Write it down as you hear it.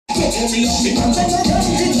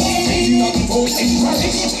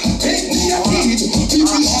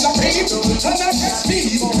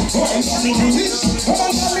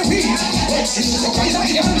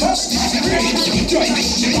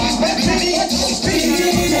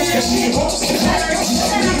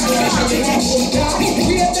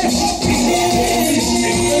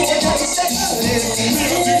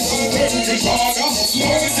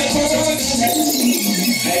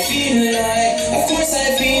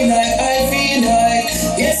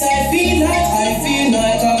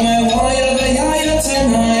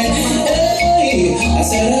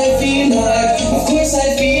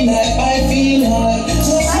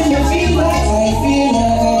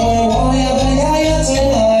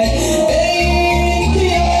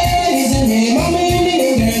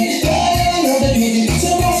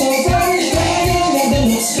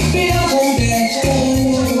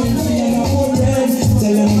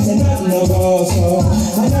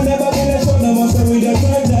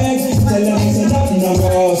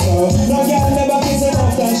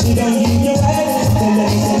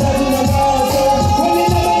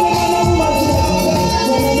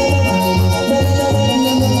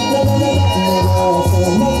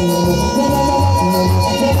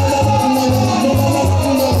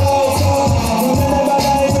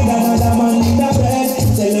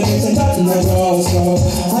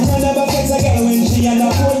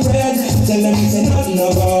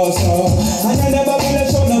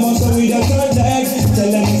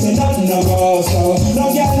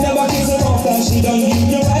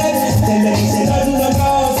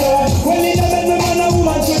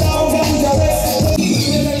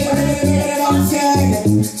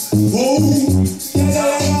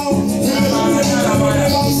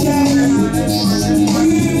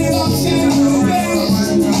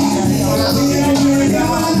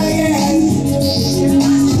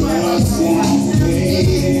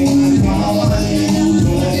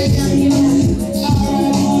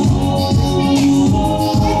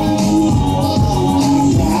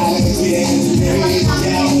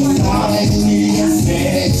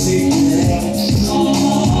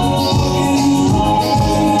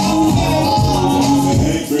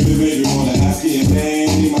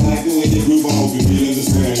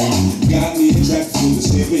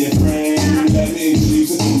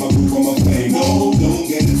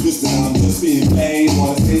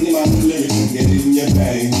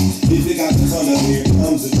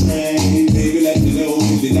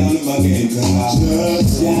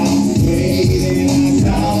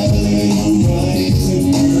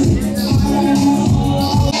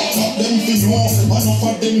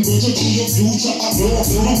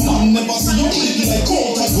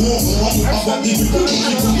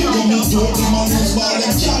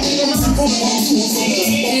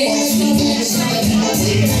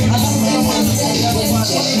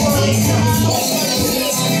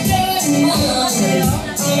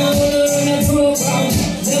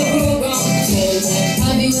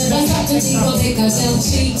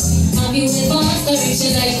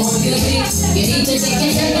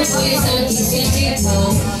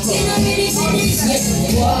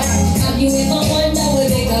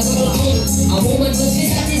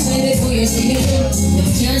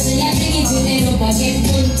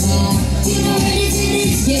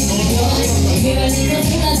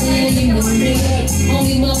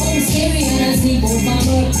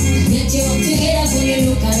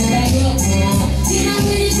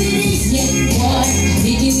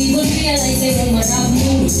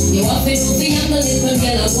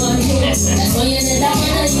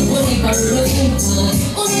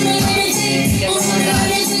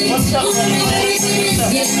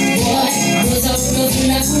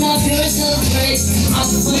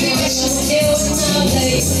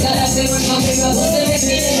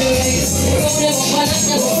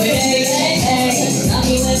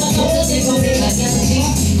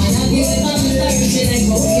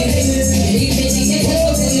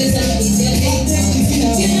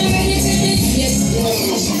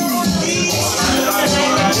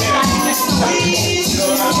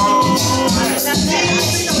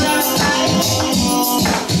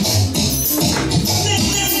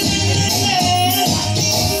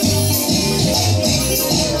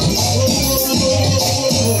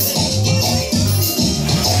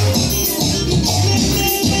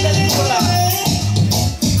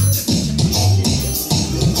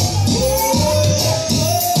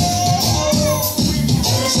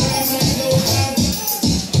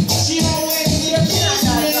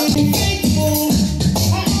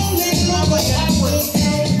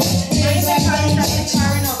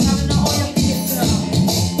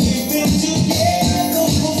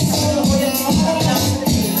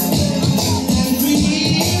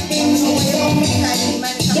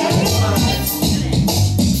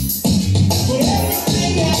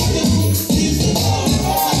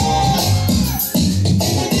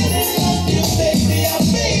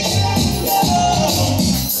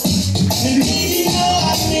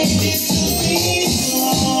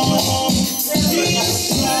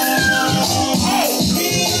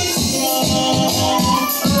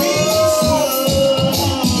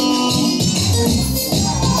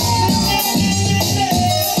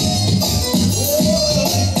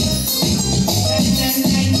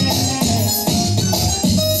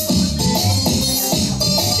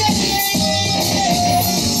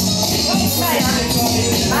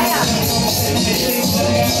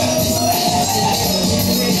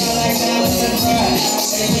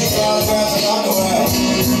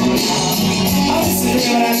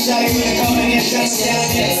shy with the combination.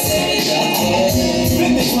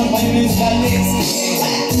 Bring this one, my name is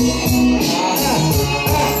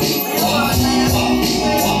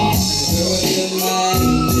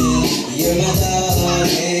you're my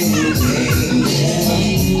darling,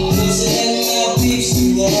 listen my peace to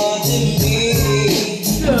God to me, baby.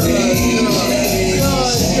 You're my darling,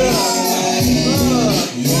 girl, you're my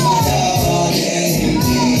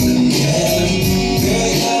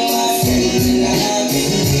friend and I'm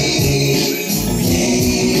in need, baby.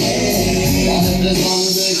 As long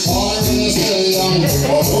as they call when you're still young,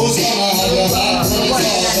 who's gonna have your back when it's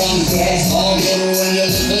all done? All good when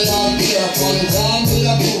you're living out here, fun time to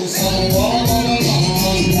the pool, some warm on the long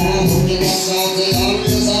run. Moving us out the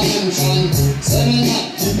longest I mentioned, sending up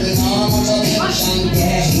to be how much attention.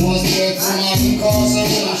 She was there for my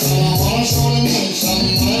incarceration. I wanna show the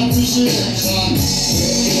nation my appreciation.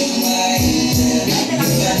 You're my angel,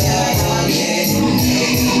 you're my darling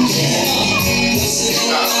angel. Listen to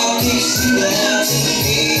my peace, you are to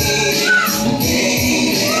me, baby.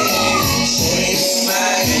 You're my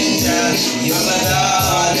angel, you're my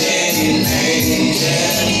darling angel.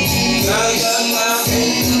 Girl, you're my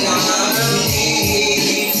friend and I'm in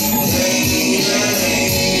need, baby.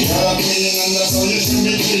 You're a queen and that's how you should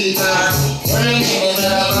be treated. When you never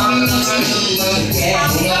let a man not to leave it.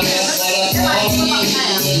 When I mess for the call when I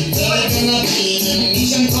need it. Taking a beating,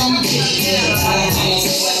 mission completed. I'm a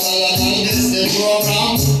successful and I just the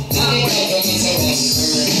program. Now you got to miss a rush to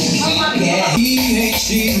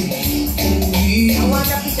PhD.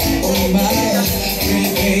 Oh my,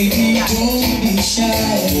 baby, don't be shy.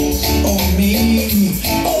 Oh me,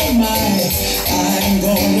 oh my, I'm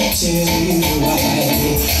gonna tell you why.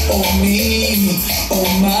 Oh me, oh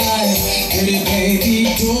my, pretty baby,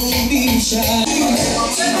 don't be shy.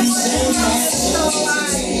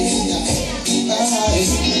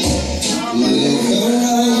 Look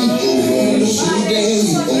around the world today,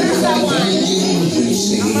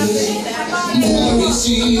 now it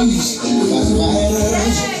seems like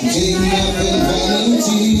virus taking up in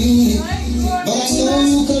vanity, but I know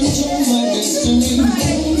you control my destiny.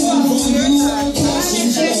 And for you I'm passing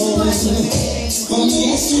close. From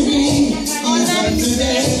yesterday, even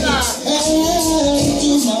today, and tomorrow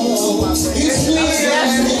it's me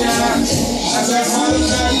as I find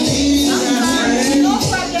I need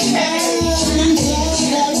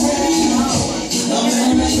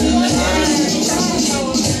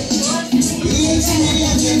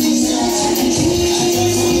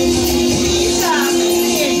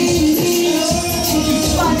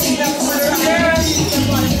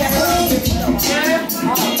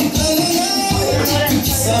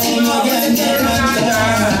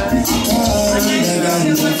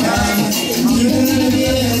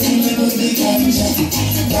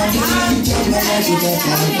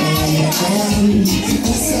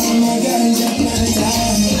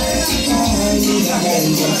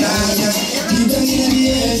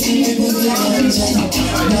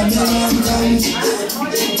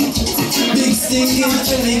big stinking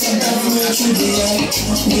feeling of the today.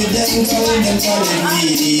 With them calling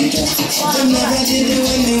me. Them never did it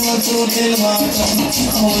when they want to tell water.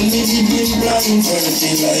 Only did them blind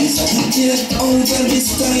fertilizer. Yet out of the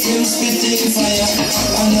sky them spitting fire.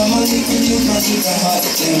 And I'm a little you can take a hot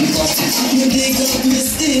temper. You dig up me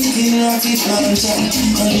stinking rocket launcher.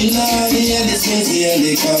 And in all the air this is the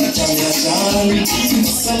helicopter.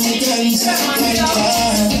 Some ganja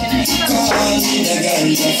call me the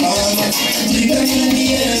ganja farmer. You got in the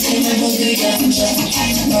air so me go the ganja.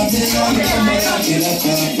 But the long time I feel a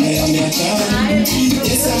car play on your tongue.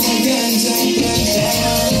 Yes, I'm a ganja planter.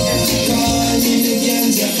 Call me the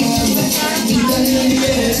ganja farmer. You got in the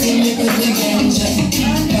air so me go the ganja.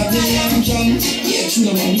 But the long time, yeah,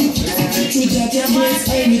 true man. True that your voice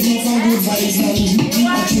I with you for good vibes now.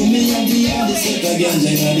 True me and the other set of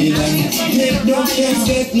ganja in the land. Make doctors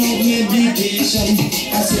get no medication.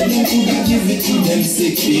 I said them could have give it to them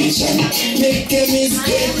sick patient. Make chemists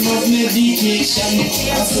get no medication.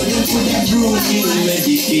 I said them could have broken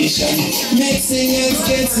medication. Make singers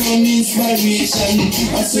get some inspiration.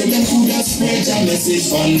 I said them could have spread a message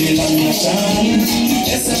from the land nation.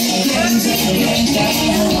 Yes, I'm a ganja planter.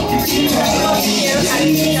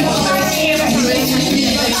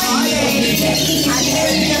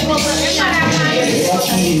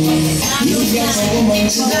 You got a woman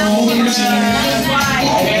to hold me.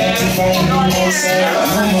 I got to find myself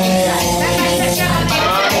a woman.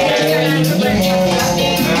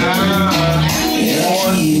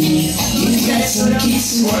 You got some kids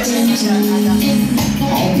to attend to.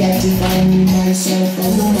 I got to find myself a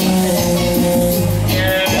woman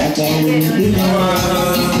that I will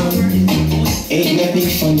belong. Ain't that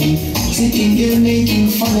big funny? Sitting here making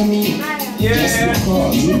fun of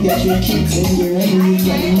your kicks and your money,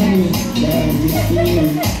 got money. Now you feel,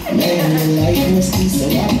 man, your life must be so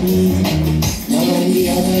happy. Now on the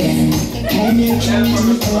other hand, I'm here trying to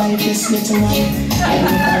make a life this little man. I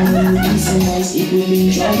don't find it would be so nice, it would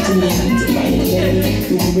be joy to me. To find a lady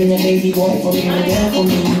who will bring a baby boy for me and a girl for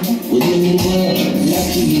me. With me in the world,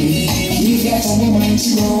 lucky you. You got a woman to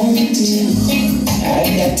go home to.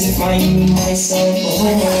 I've got to find myself a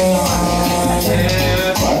woman.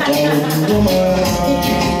 What a woman.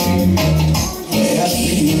 Yeah,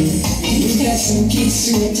 you got some kids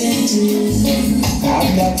to attend to.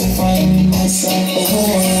 I've got to find myself a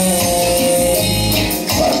woman.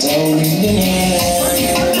 What a woman.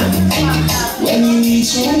 When you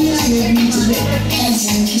reach home, you give me to the hands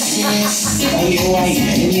and kisses. By your wife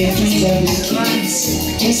and your 3 lovely kids.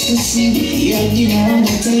 Just to see your dinner on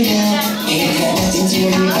the table. Ain't got nothing to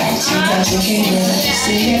worry about, you got your cable.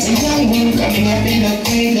 Still got a young one coming up in the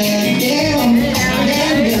cradle. Damn,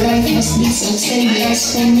 the life must be so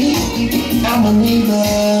tedious for me. I'm a neighbor,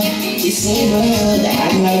 disabled,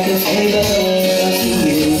 I'm like a favor.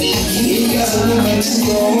 You got a woman to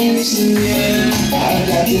go home to. I've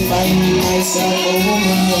got to find myself a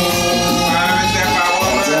woman.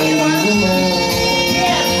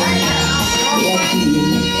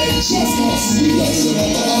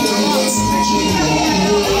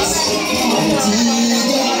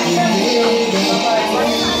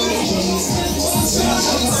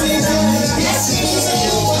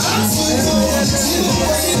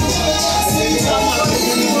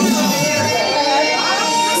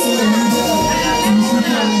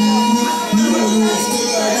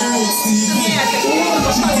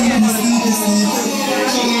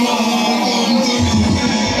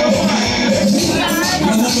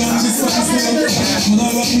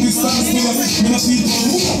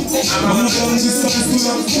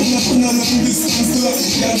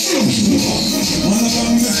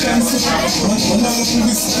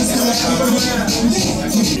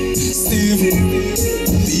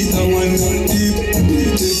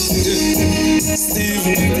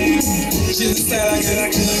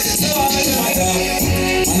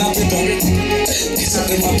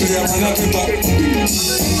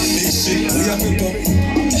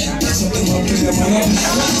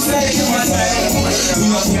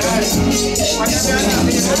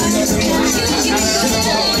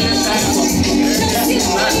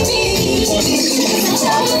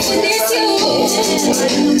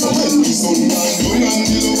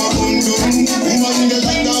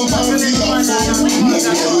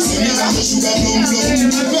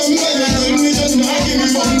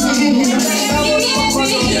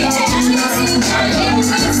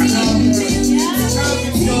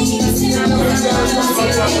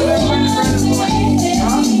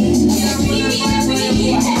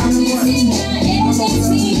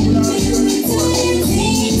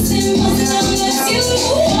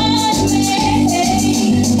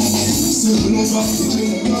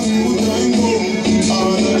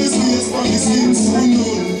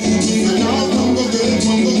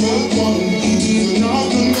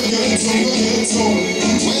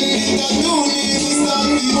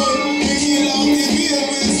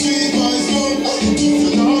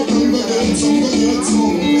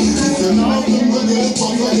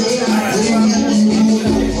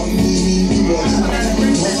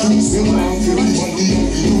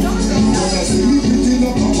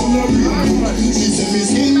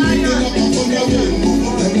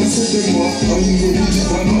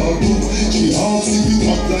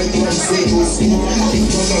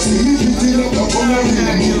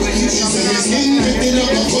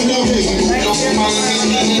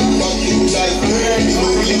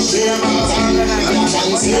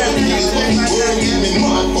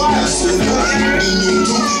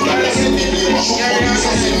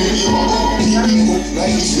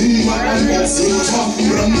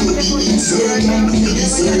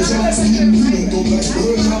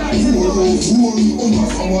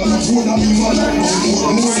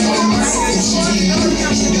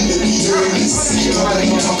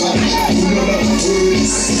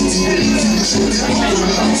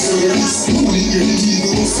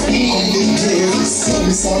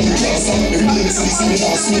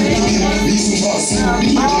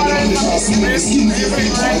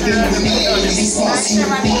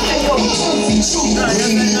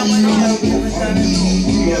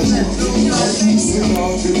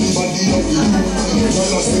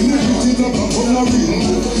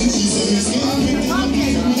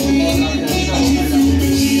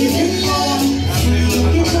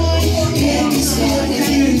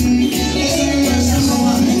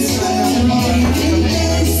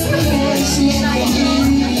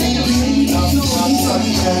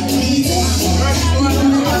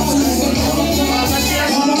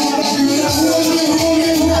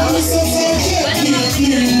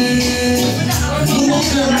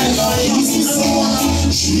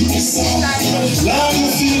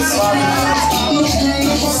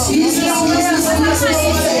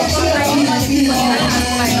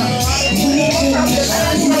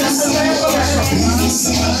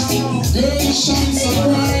 shine so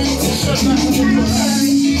bright.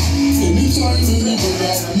 Anytime you live with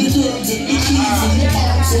that, the girl get the keys in the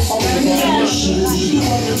arms of our life. She will be the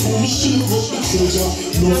one that will shield up the treasure.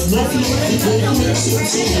 Nothing like the way you make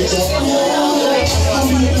sense of it.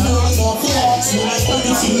 I'm here to learn how to ask me.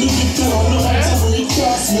 Anything you get down, no matter where it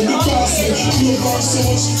costs me. The cost me, you got so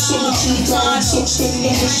much free time. Such thing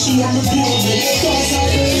that the shit on the building. Cause I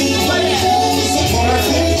believe my hands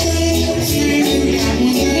are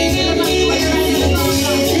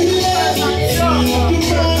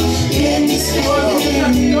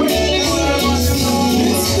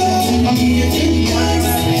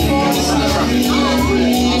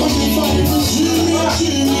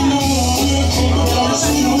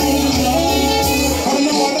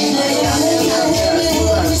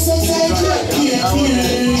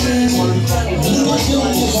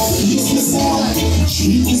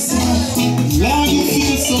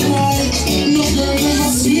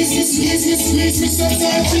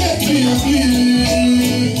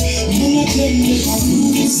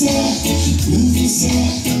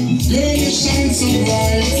girl, you shine so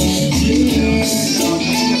bright. Yeah.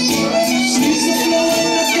 She's the flower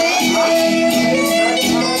of the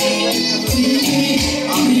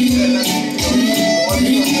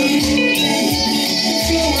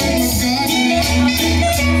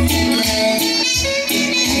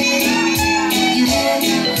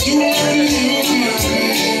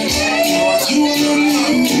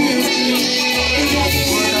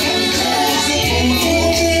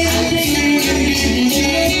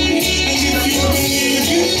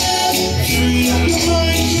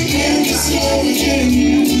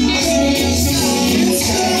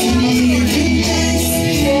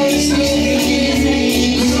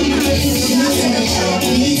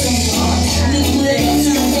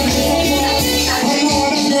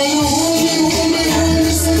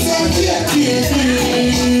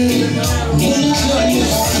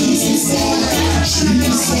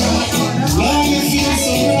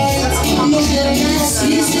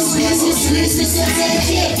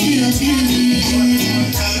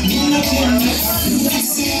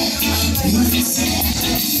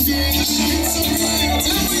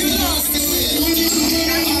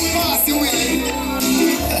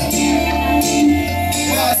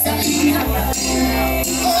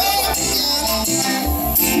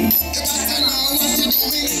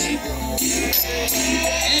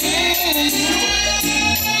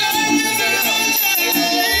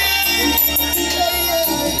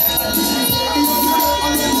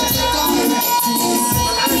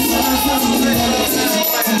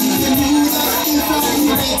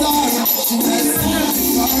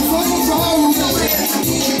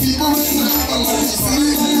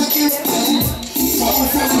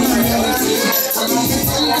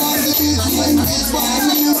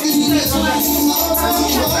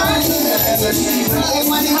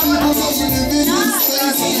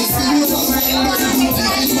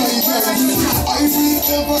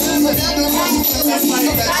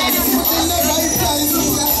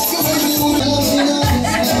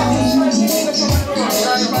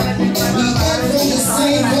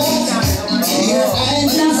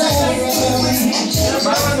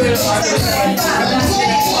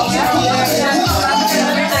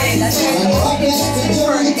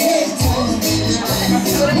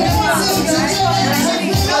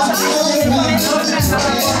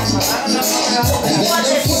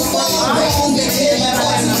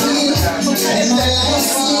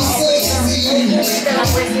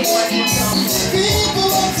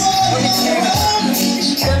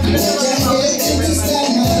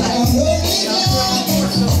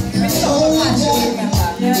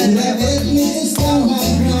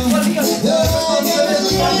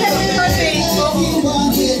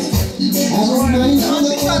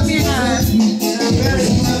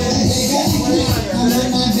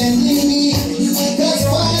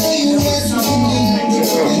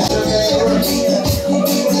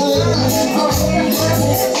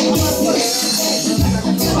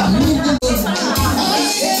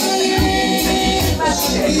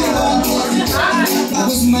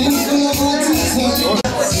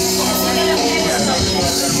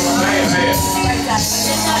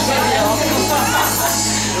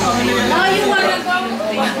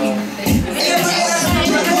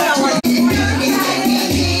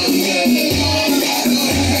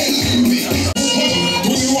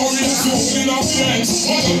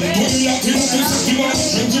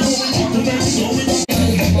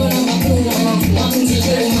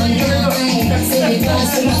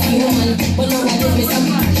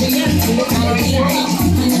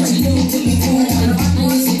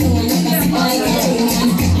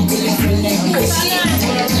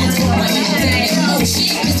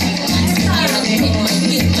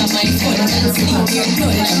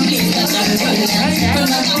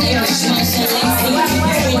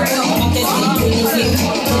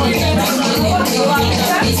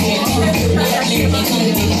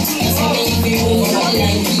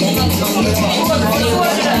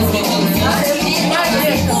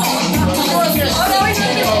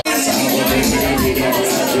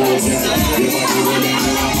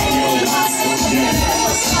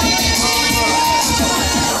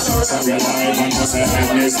Some alive and must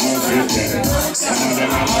have this no fit. Some of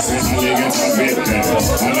them are say only get a bit.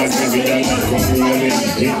 And as the video that come rolling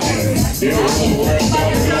hit them. The whole world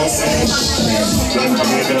don't know say them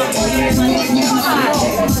made out and make one man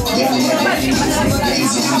flip. Them never in the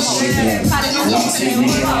things and shit them. Last week me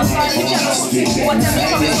and my phone split them.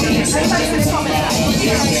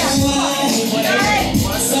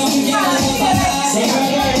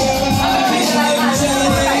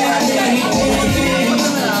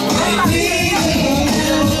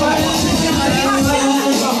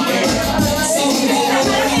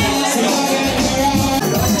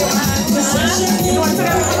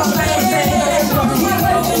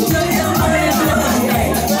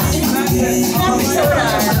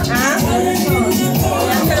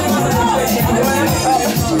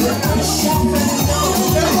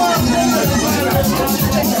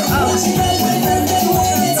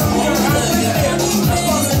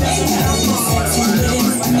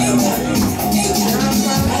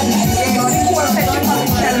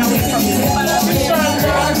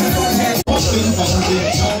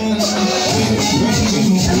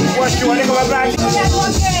 You want to go back?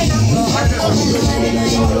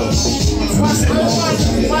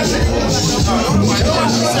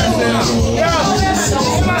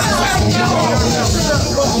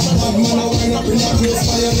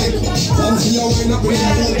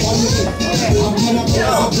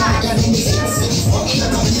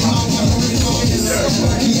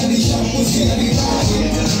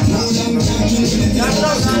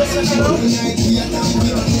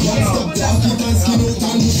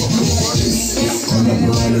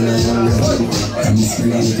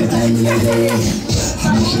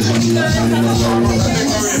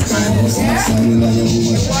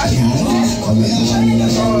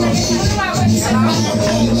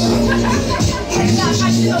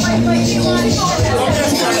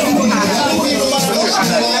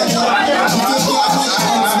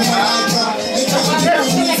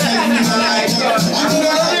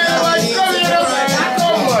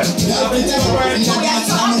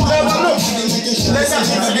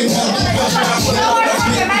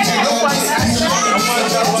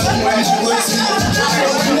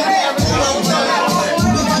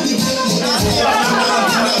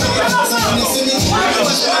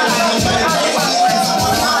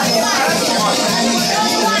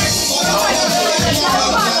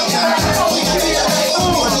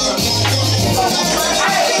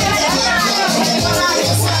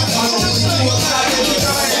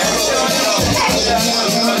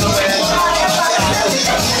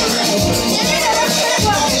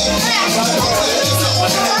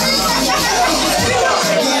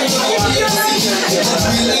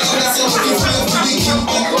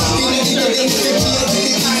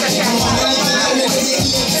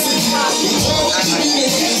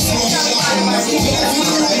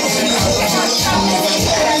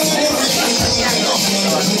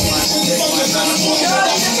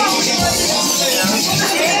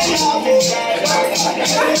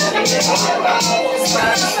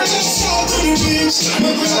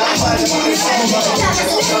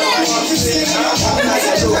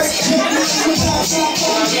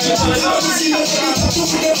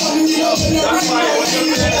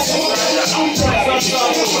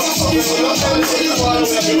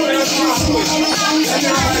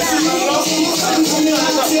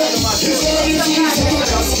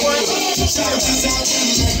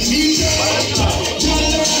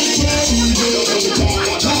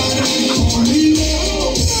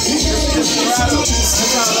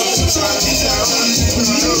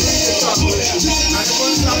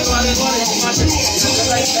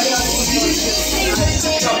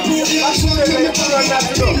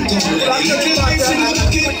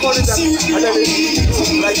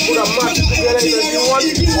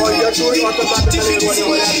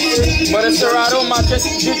 But the Serato matches,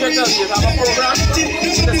 you can tell you have a program.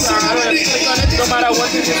 The Serato, you click on it, no matter what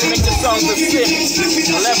you do to make the song the same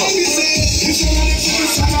level.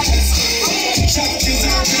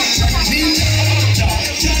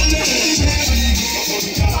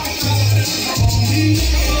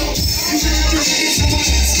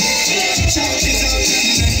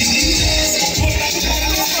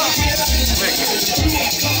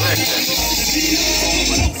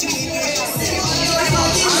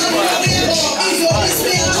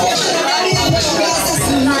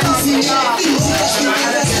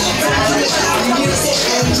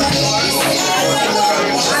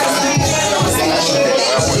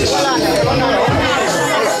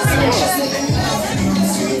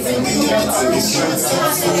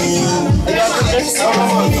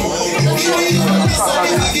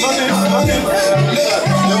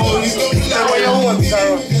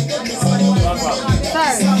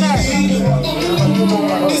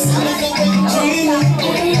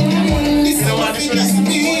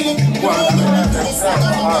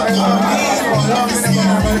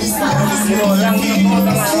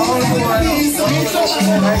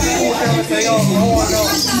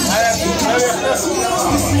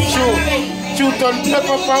 Shoot on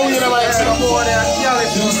pepper for you know, I said, go there and yell it.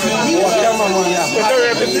 But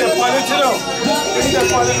they're able to step on it, you know.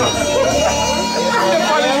 Step on it, step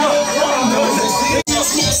on it.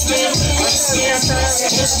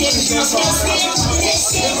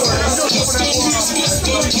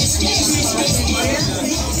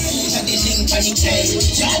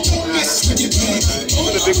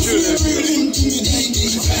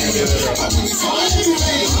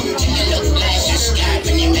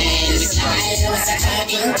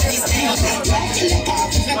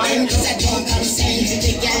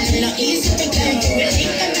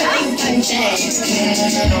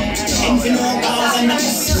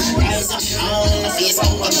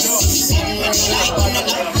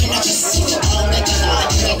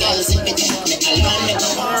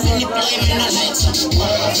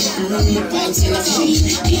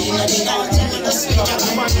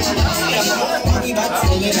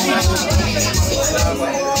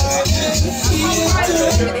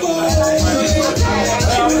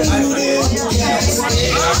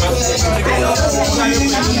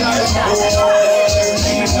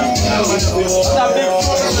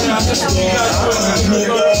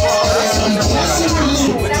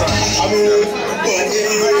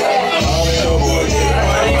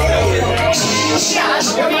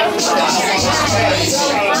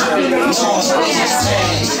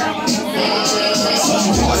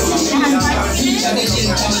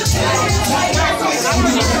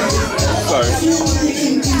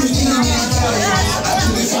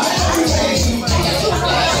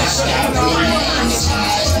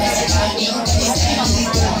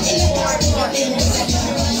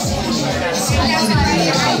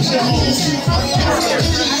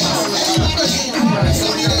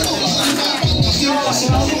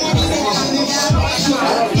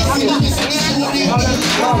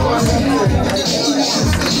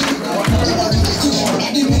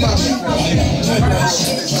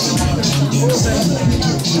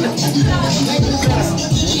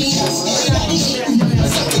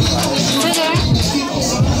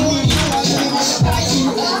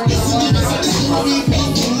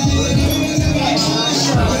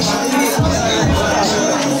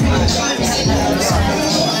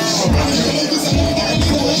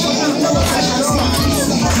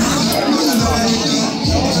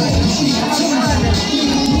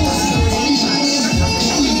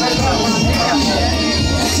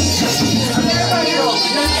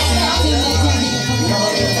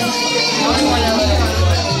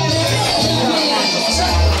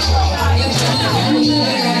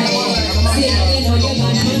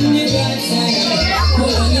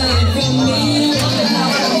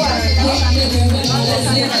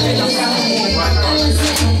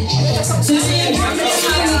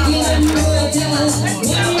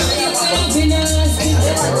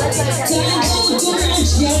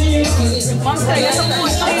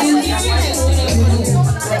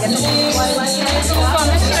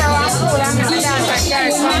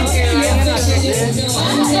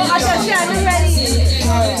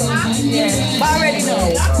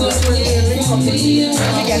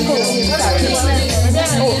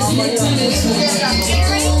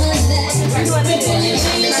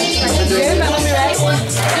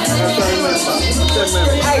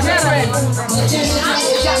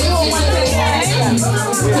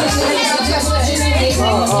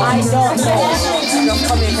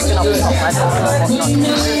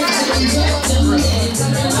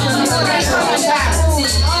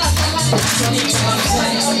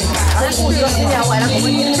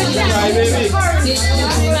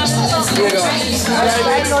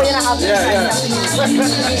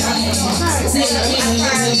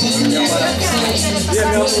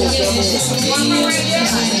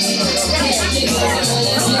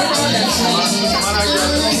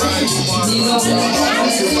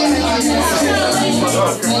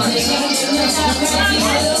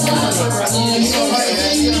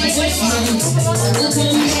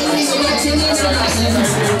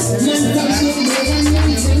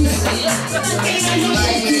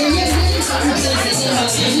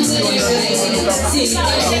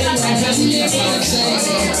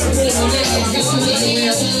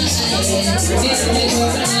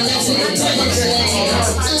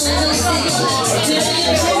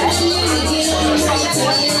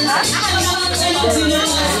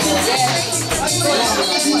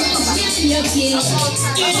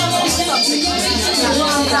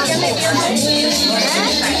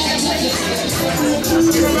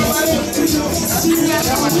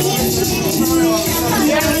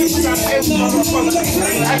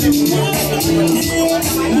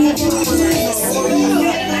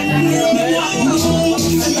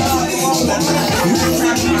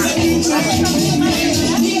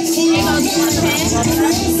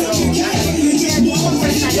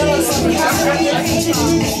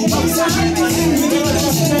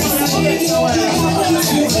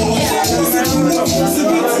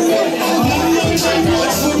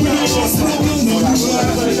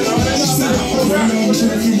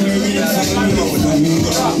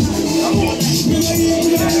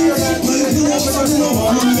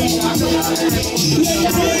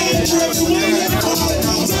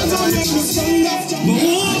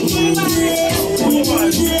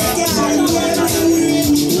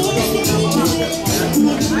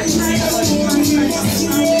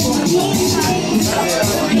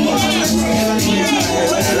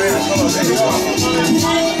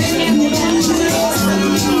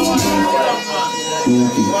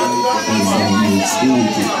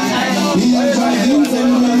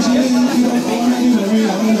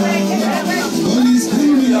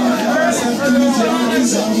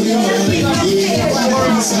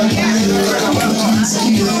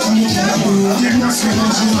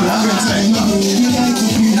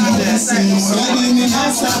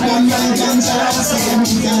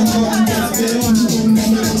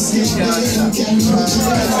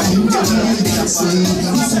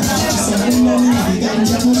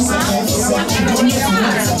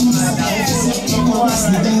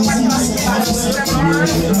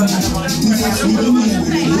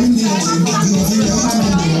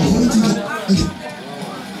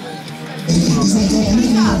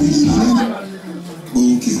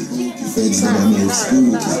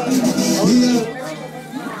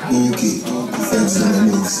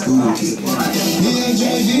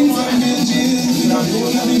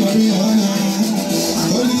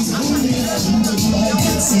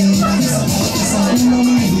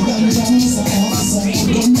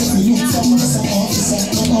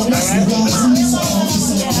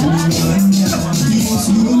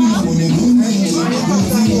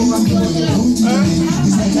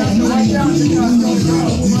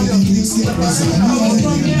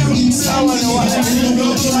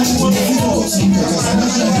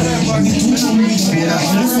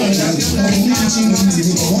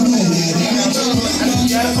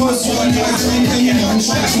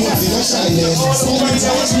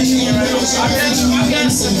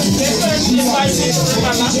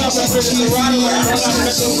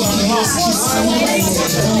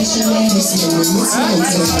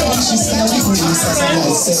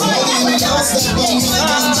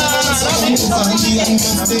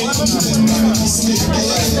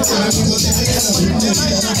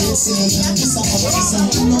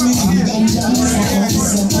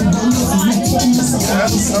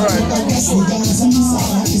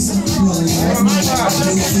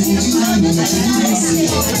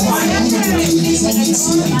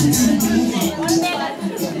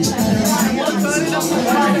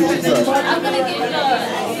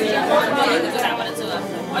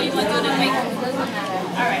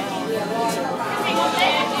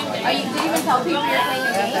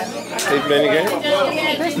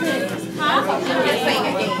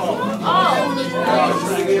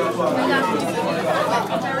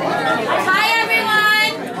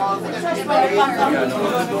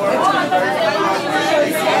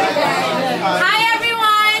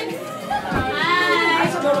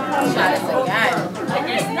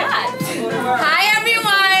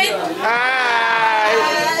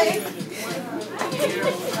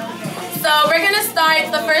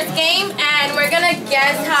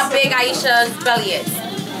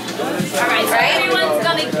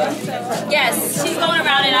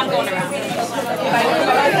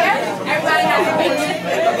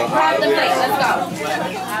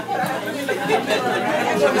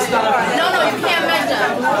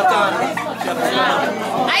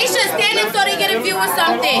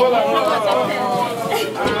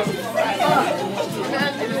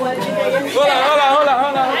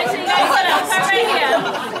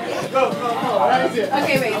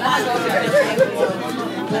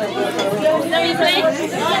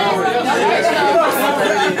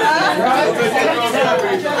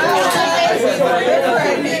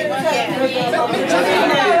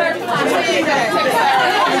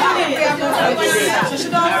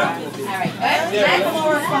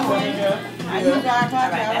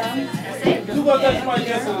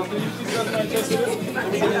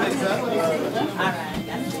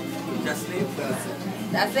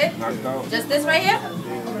 That's it? Just this right here?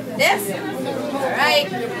 This? Alright.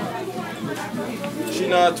 She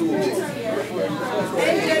not too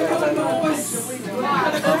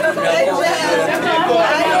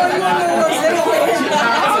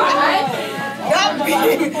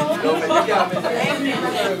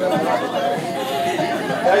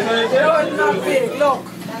big. Look.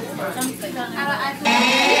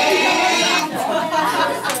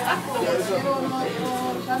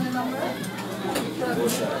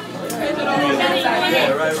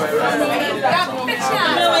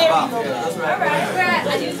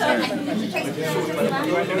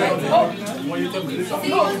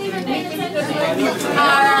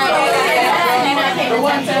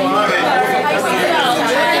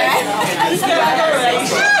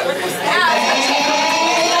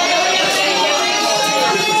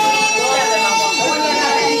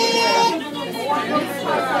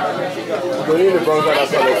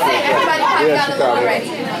 Everybody come down the floor already.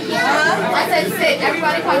 I said sit.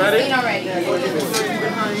 Everybody come to the scene already.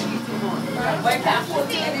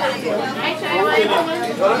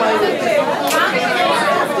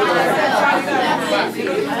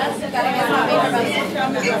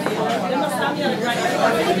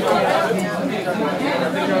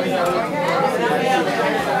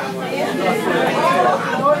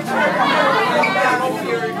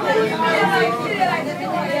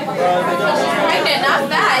 Pregnant, not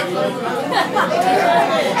fat.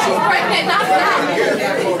 She's pregnant, not fat.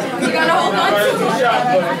 You gotta hold on to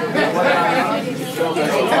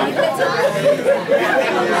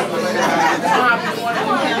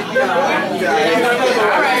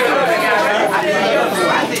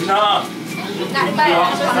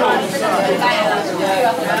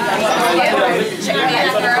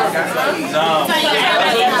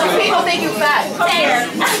People think you fat.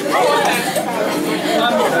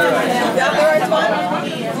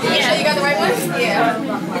 Yeah, you got the right one? Yeah.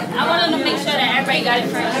 I wanted to make sure that everybody got it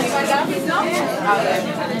first. Everybody got a piece now?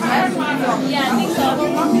 Yeah, I think so.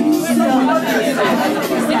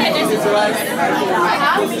 We did this is right.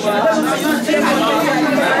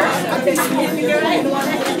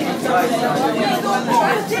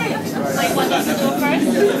 Like what does it do first?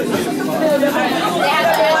 They have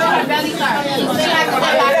to hold her belly first. They have to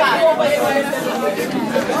hold back up.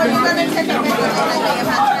 Or you're going to take a picture and take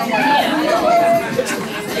a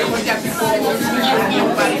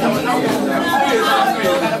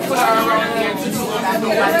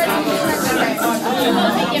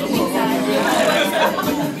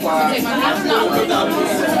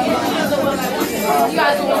You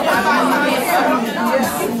guys will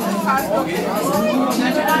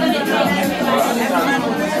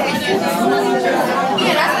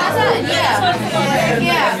yeah, that's not done.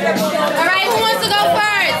 Yeah. All right, who wants to go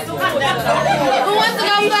first? Who wants to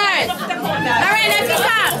go first? All right, Nephew,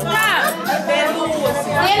 stop.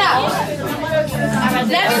 Stand up.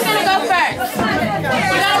 Nephew's gonna go first.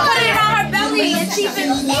 You gotta put it around her belly and she can.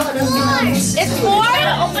 It's four. You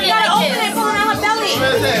gotta open it, put it around her belly.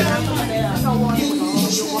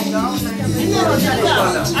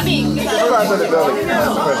 I mean, you should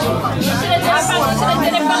have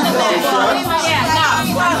did it from the back. Yeah,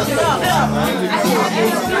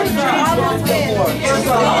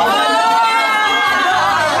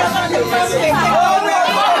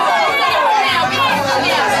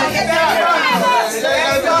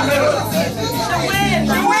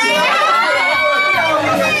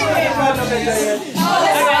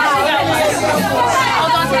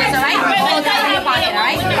 hold on to this, all right? Put it in your pocket, all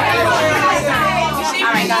right?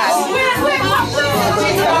 All right, guys.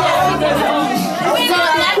 So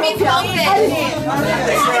let me post it.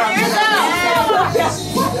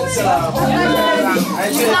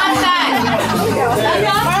 She's not fat.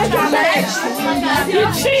 You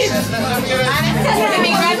cheat. Let me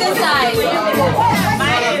grab this side.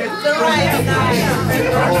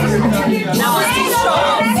 That was too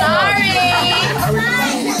strong. Sorry.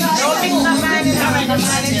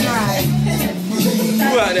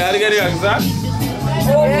 You are there, I get it exact.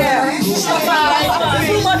 Yeah.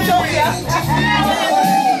 Too much up here.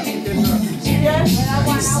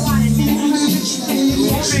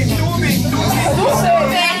 Too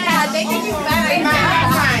big. They think you very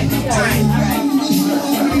fine.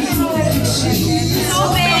 So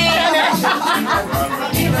big.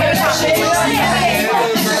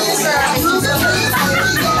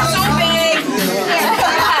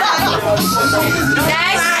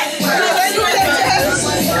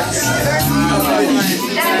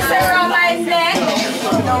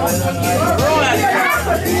 Next.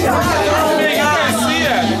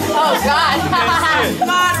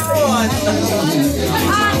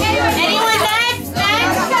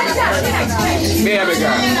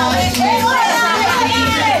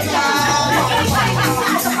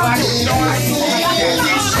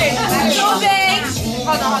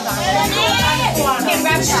 No,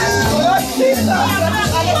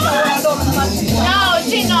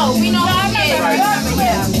 she know. We know how it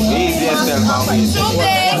is. Easy yourself out. Too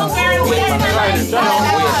big. Wait for the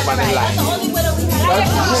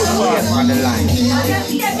line.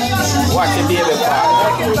 Watch your baby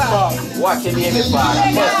father. Watch your baby father.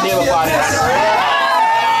 First baby father.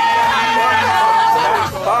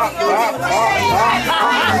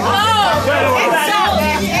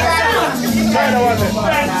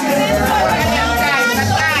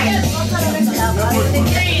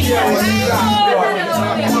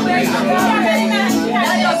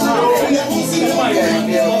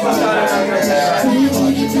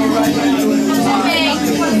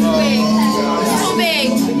 Too big.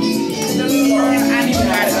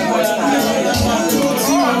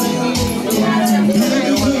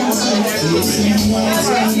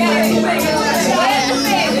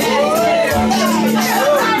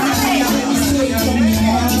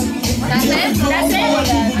 That's it? That's it?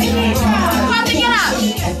 Come on, pick it up.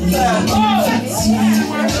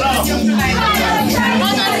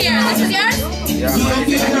 Hold on here. This is yours? Yeah, man.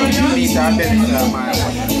 These are better, man.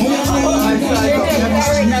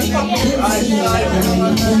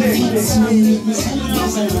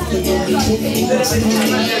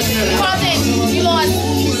 Colton, you lost.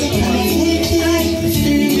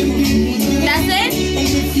 That's it?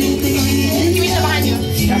 Give me some behind you.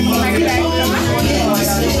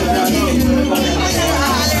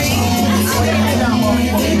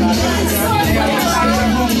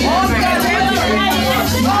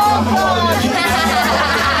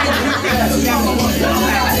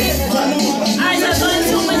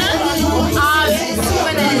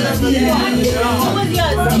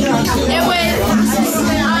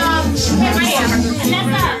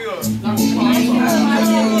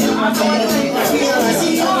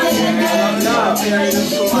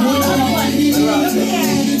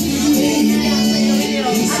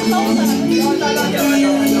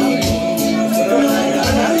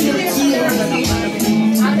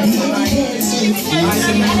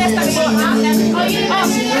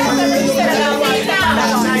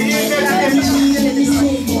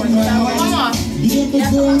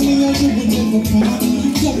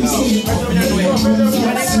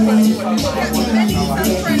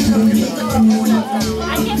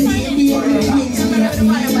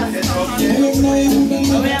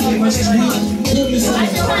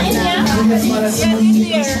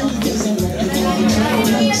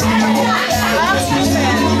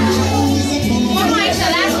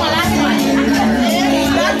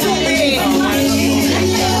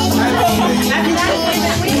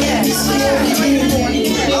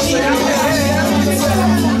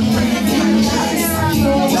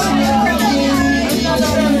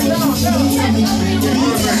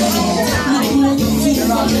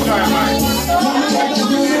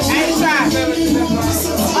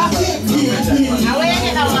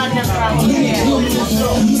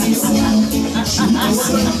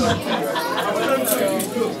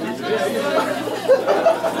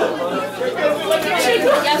 It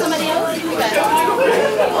was somebody else?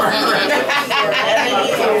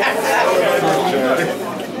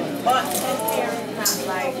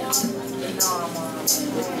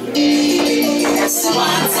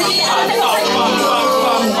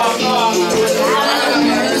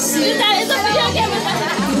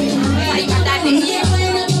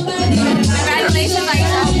 Congratulations, I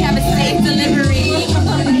hope you have a safe delivery.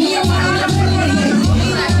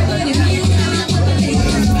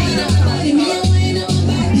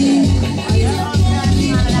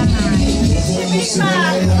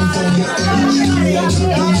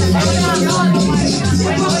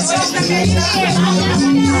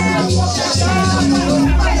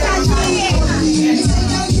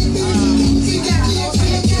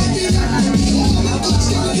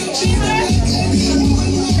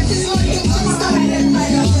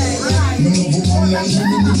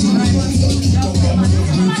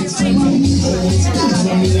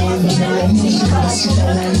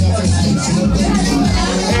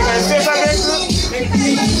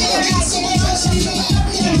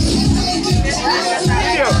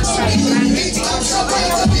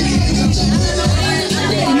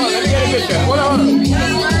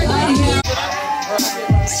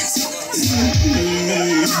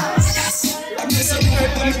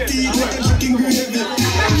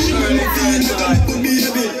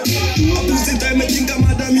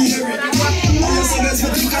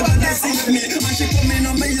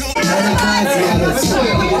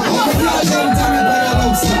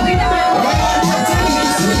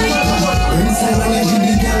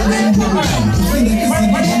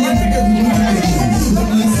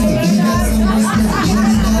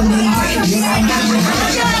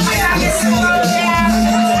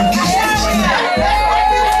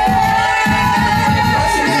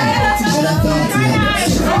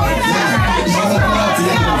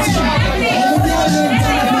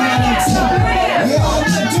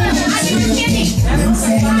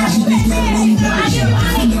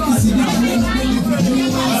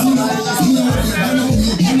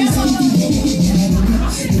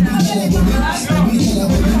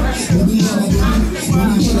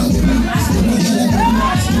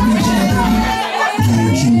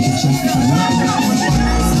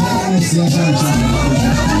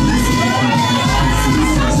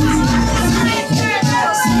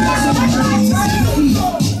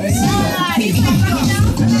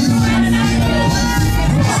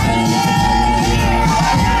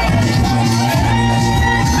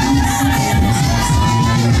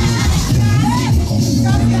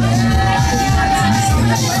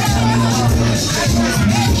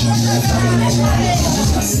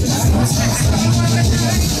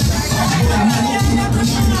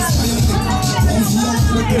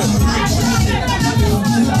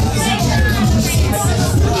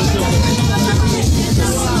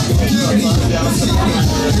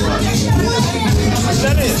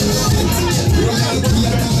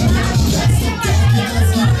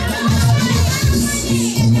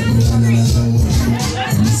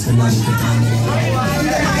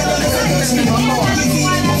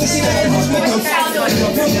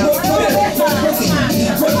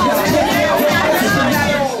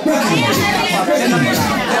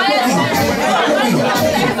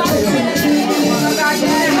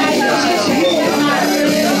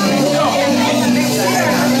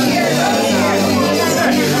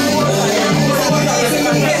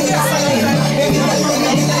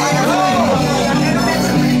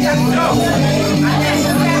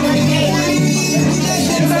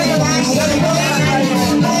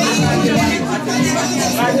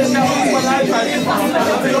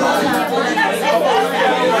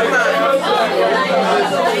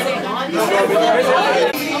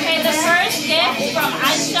 Okay, the first gift from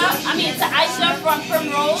Aisha. I mean, it's Aisha from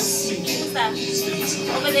Primrose. Who's that?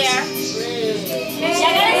 Over there.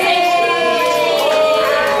 Yeah,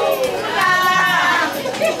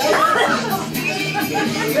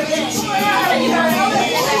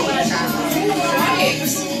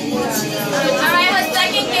 Alright, her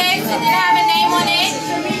second gift, did it have a name on it?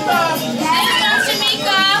 It's from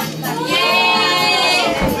Jamaica.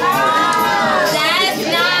 Yay! That's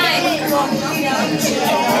nice.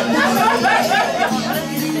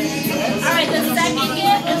 Alright, the second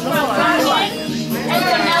gift is from Pumpkin and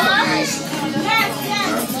Vanilla.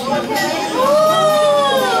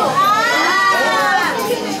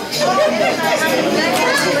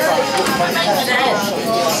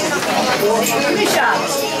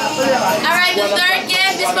 Alright, the third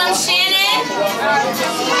gift is from Shannon.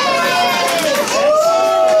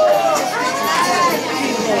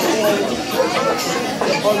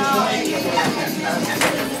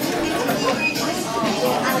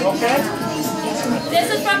 This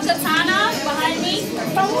is from Katana behind me.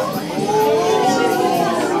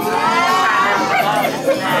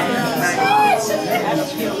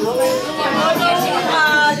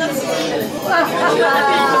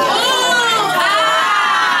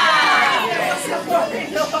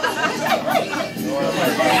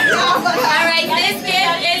 Alright, this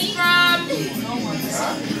gift is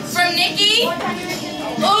from Nikki.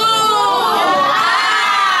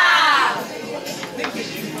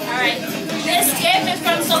 Alright, this gift is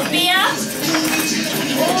from Sophia.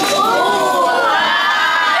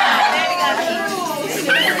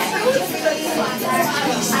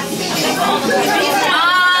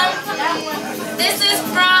 This is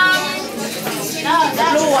from the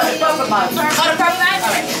purple bag.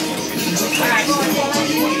 Alright.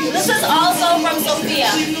 This is also from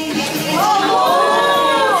Sophia.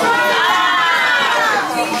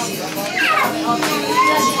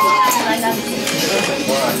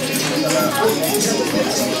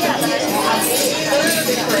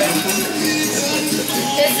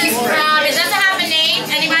 This is from, it doesn't have a name.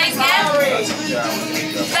 Anybody's gift?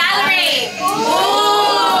 Valerie.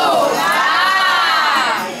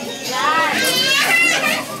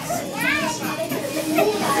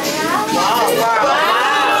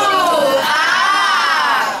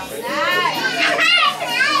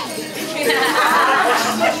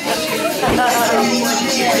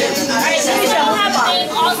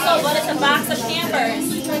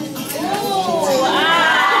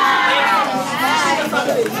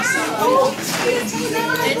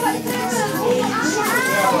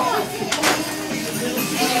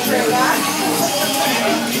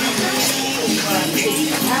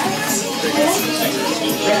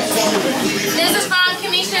 This is from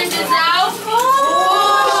Kamisha and Giselle.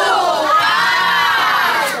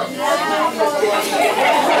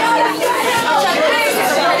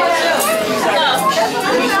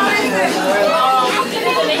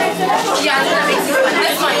 Yeah,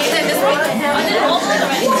 this one. You said this one.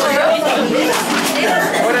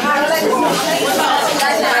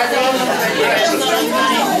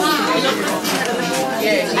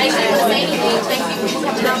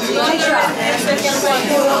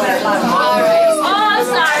 Oh,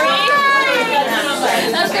 sorry.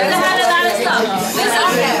 That's because I had a lot of stuff. This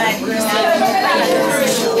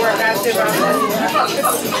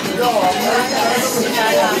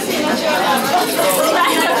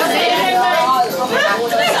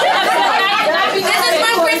is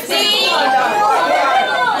from Christine.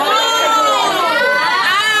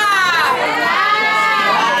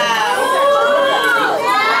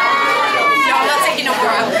 Y'all not taking no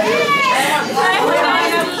crap.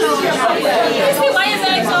 Why is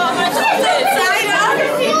that so much?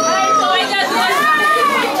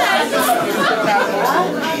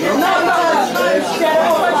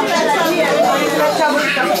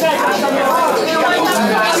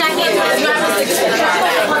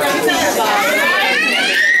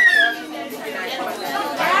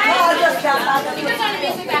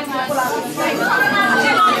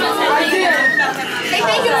 Say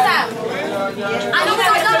thank you to them. I know we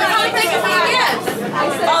don't know, but how thank you for your gifts.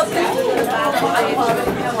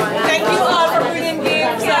 Thank you all for bringing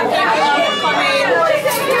gifts and thank you all for coming.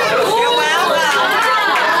 You're welcome.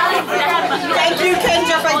 Thank you,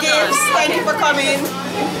 Kendra, for gifts. Thank you for coming.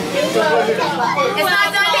 It's not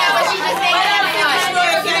done yet, but she just saying that.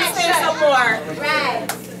 You can stay some more. Right.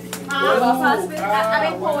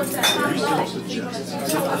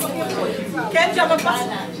 Kendra, my boss.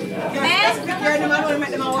 You're the man who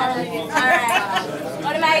met them all. Alright.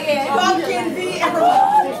 What am I getting? Pumpkin V,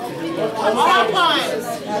 everyone. All points.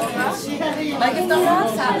 Like it's the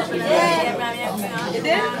last time. Yeah. You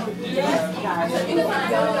did?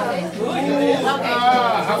 Okay.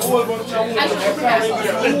 I should prepare.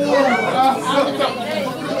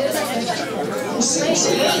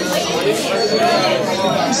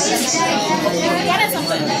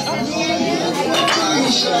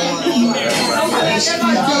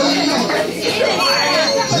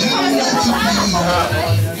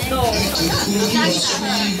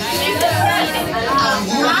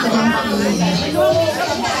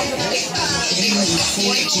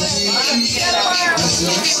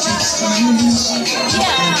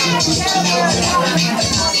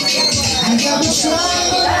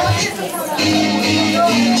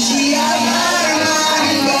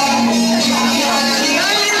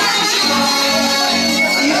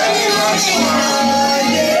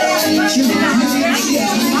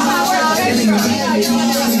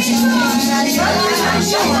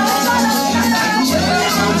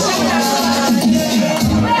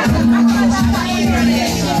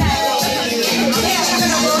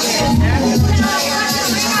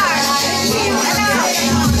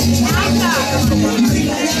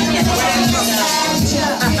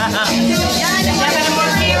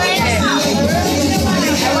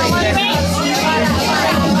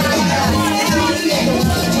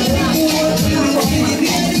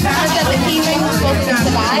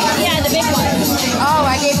 Yeah, the big one. Oh,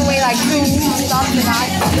 I gave away like 2 stuff to buy.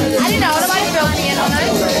 I didn't know. Nobody filled me in on that.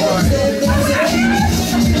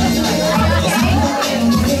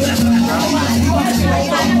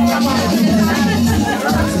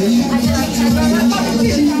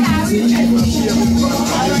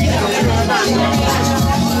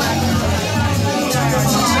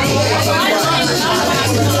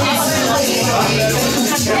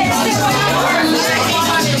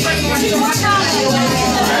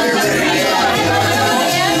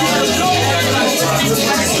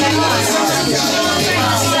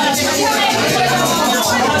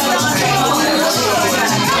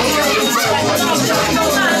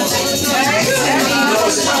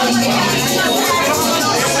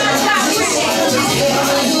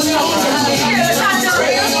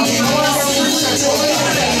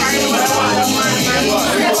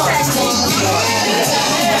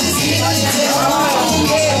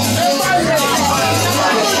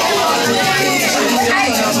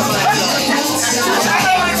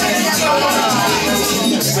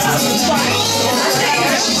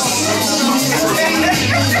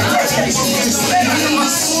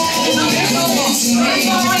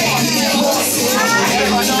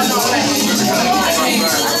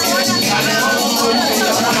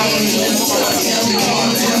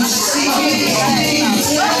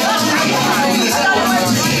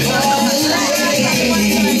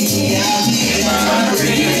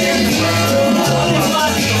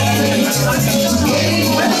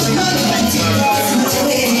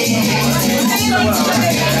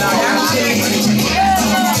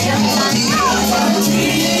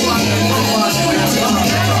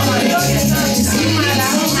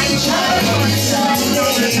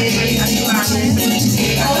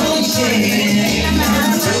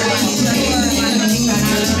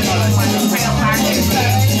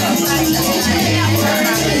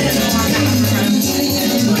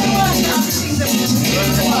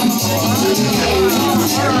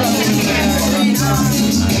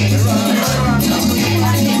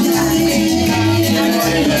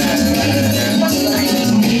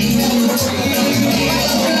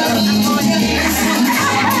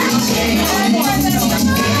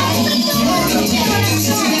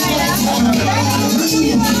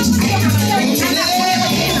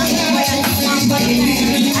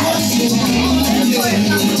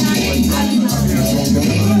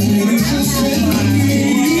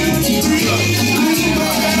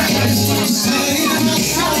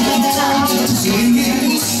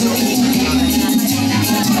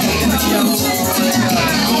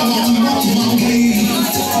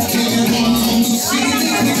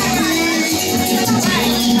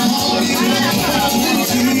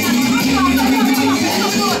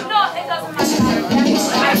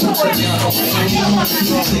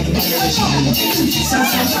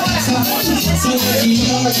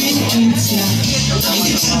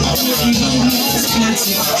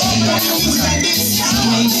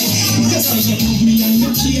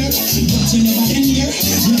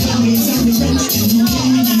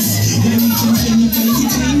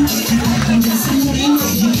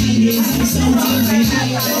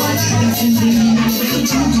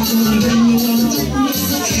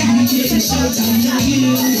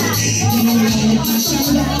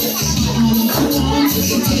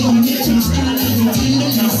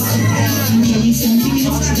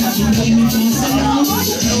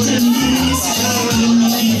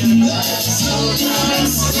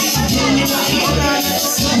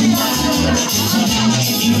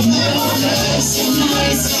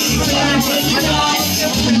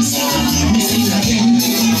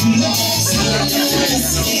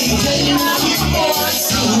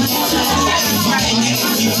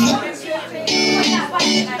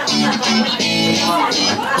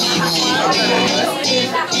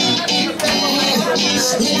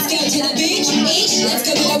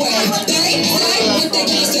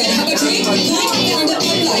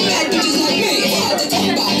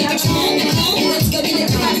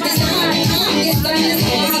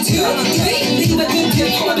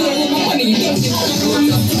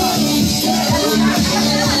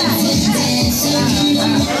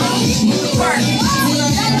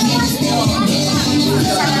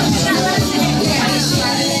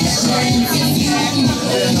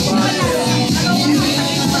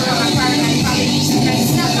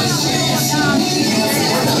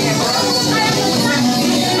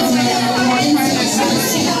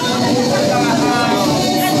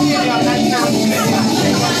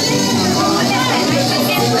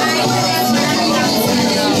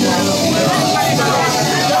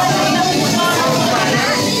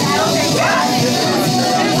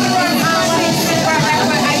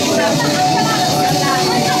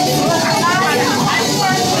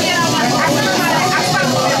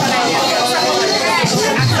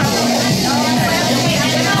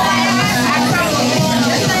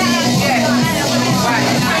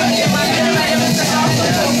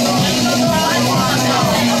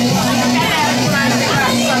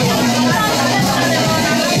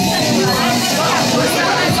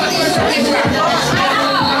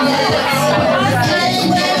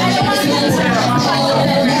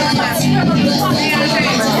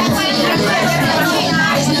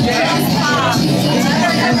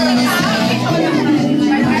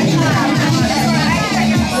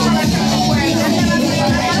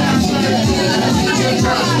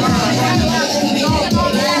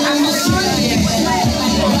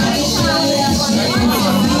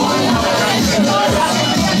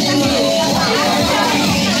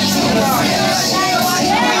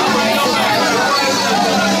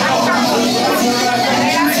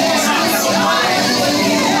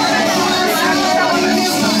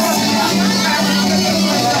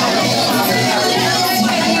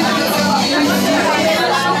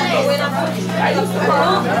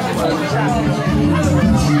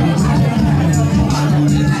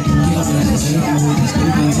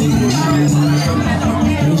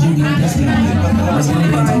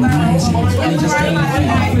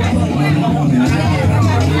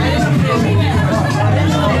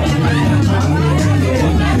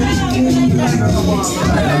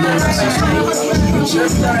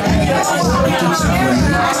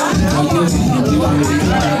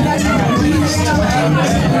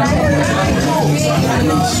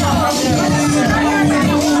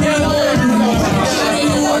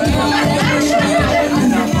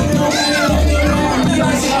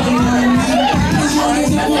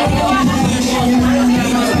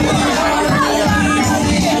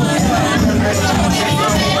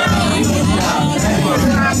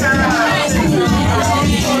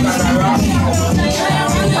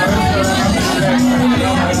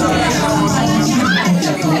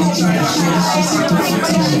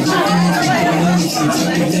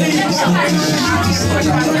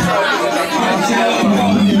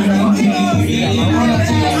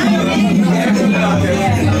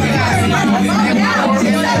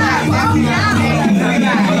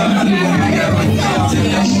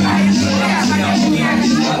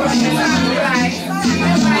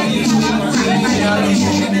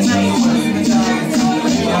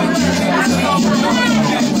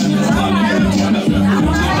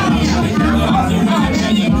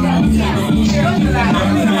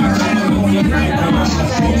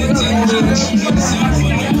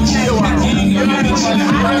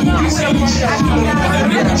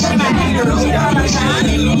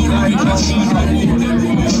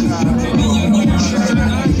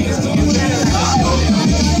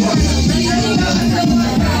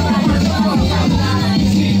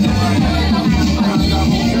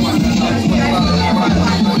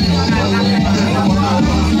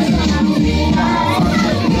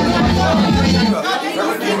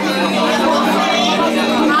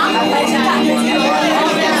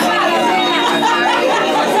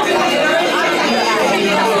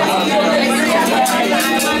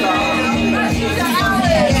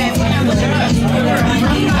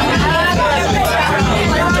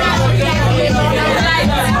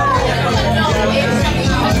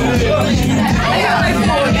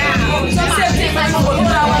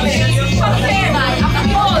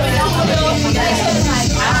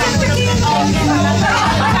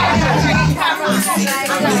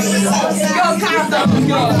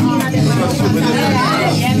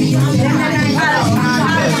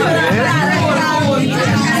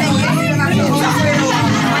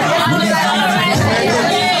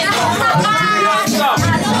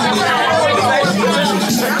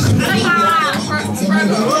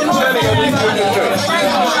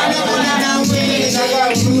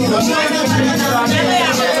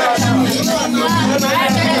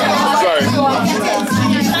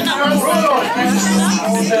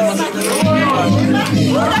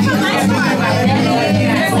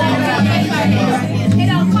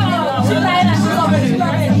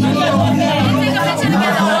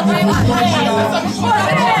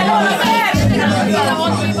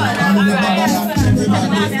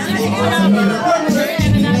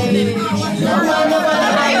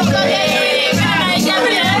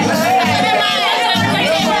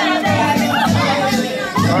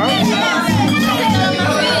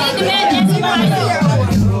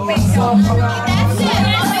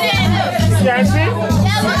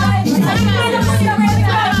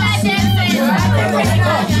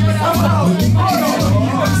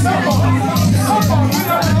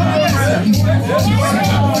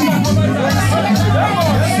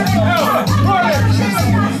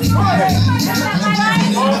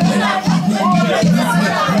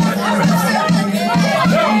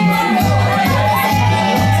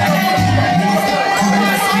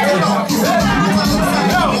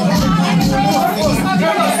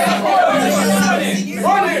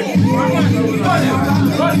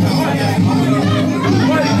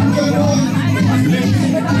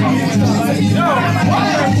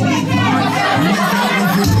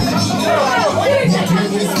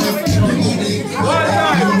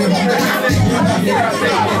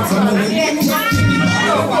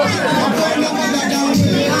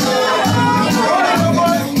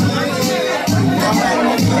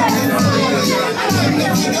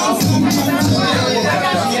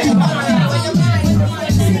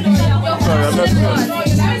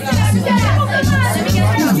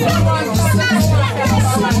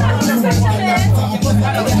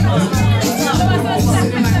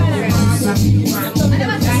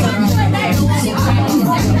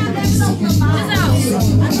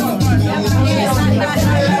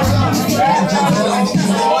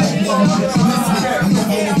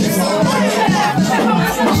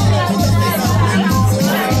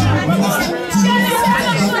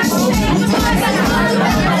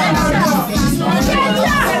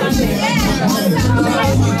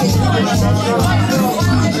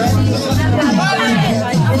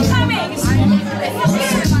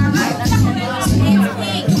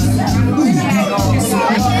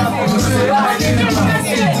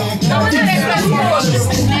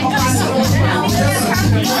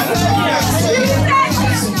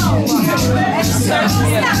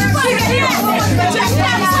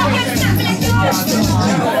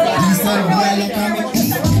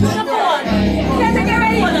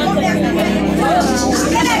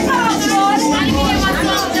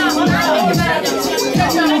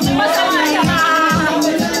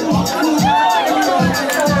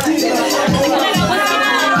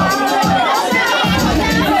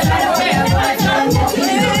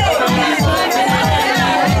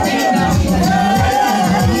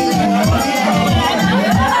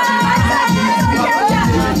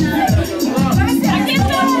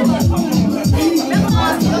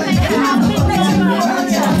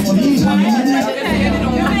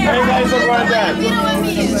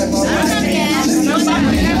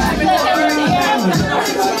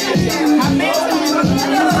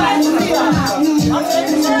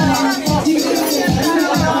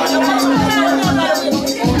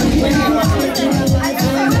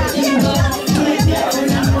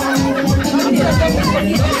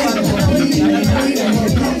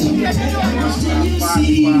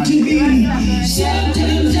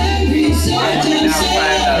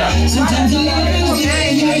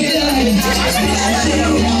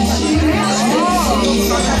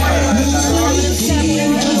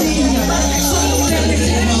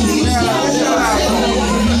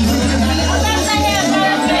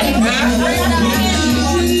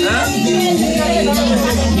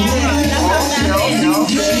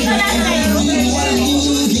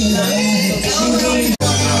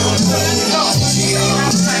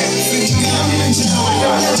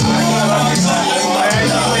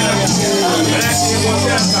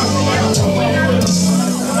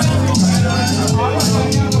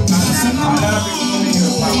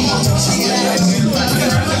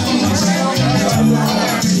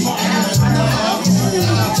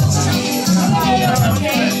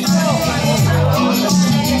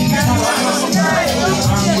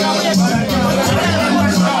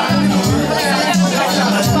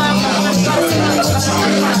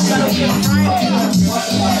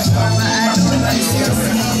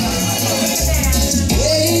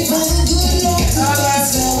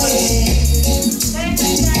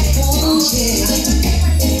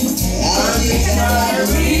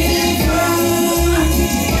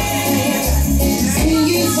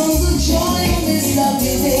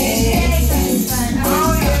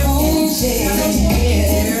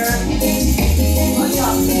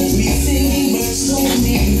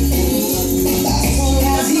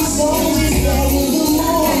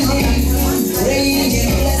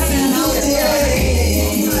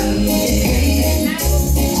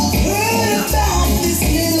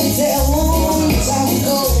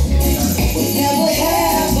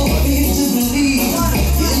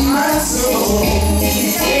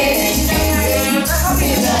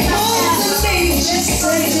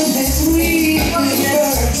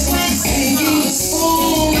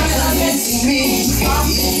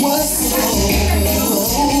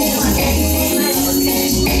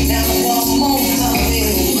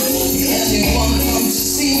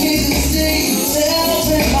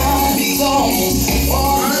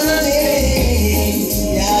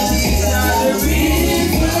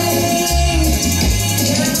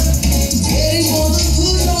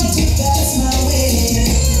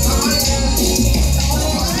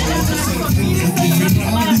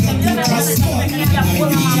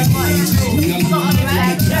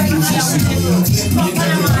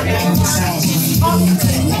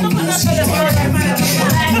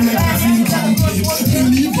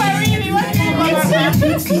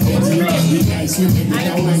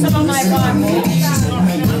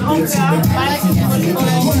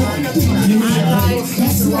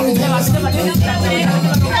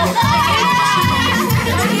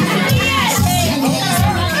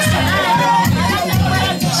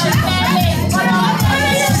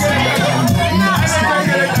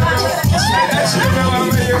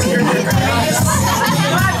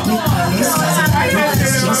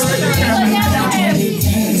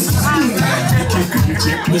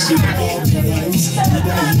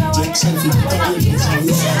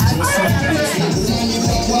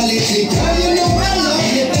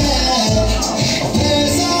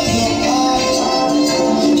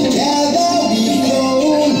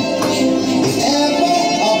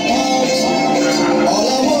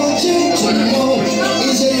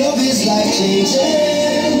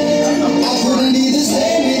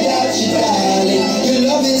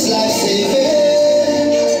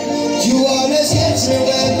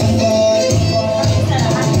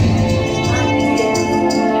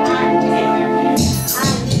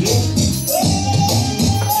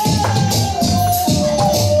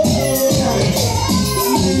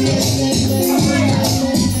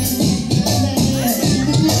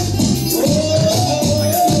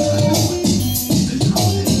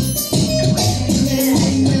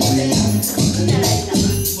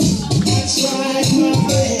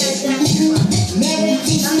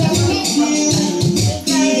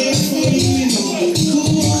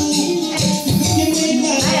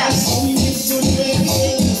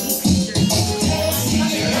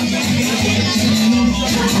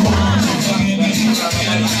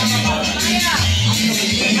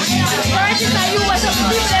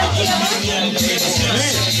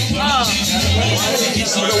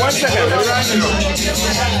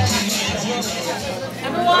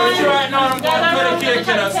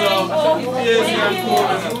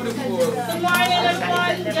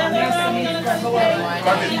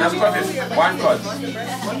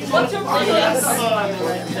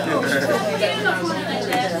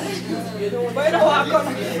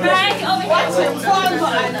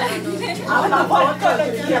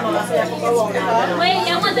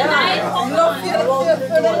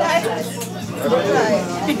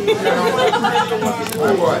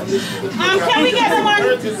 Can we get them on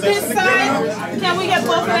this side? Can we get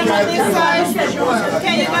both of them on this side?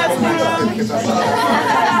 Can you guys come around?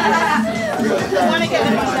 I want to get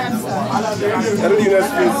them on that side.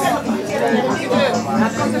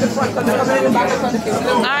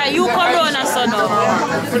 Alright, you come round and son up.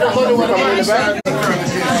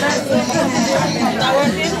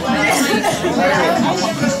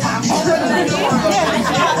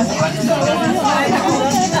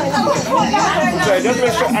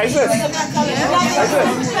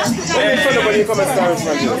 Somebody come and start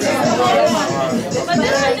from you.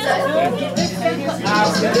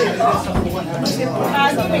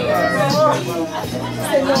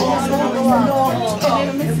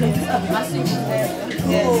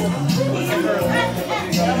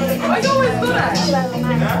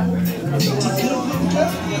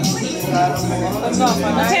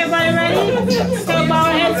 Okay, everybody ready? Still bow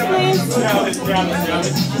our heads, please.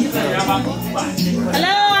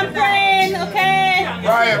 Hello, I'm praying, okay?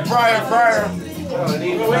 Prior.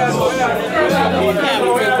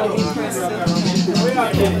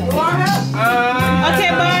 Okay,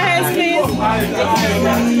 bow our heads, please.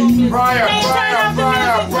 Prior.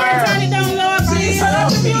 Turn it down low, please. Turn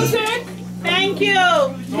off the music. Thank you. I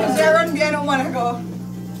don't want to go.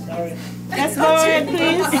 Let's go ahead,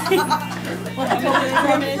 please.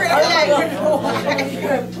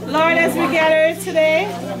 Lord, as we gather today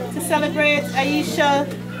to celebrate Aisha,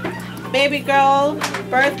 baby girl,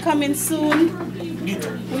 birth coming soon,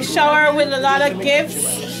 we shower her with a lot of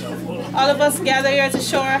gifts. All of us gather here to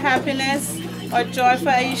show our happiness or joy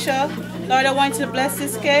for Aisha. Lord, I want you to bless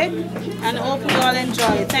this cake and hope you all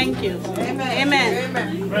enjoy it. Thank you. Amen.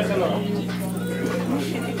 Praise the Lord.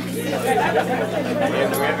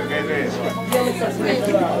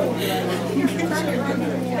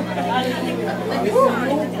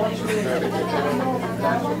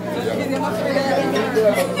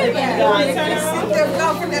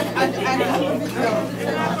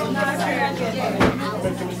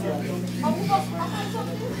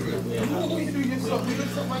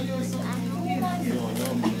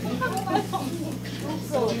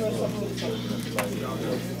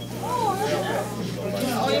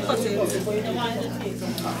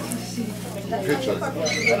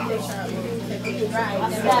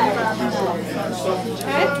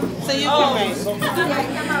 So you can wait.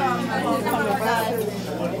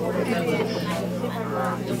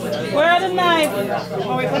 Where are the knives?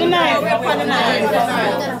 Where the knife?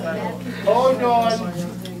 Hold on.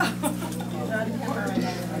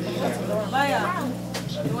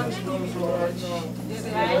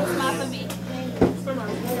 Smile for me.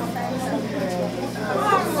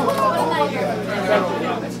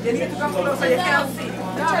 You need to come close so you can see.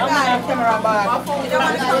 Camera back. You don't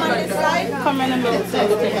want to come on this side? Come in the middle so you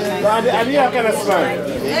can take a knife. I need a kind of slide. I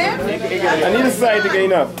need a slide to get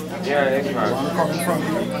enough. Yeah, that's right.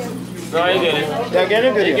 No, you get it. Yeah, get it.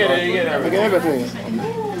 You get it. You get You get everything.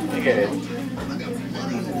 You get it.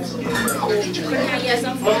 Yes,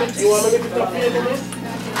 I'm You want to get the top here?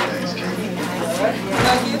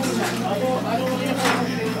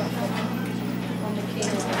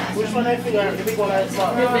 Which one I figure? The big one I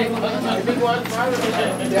saw. The big one? Yeah,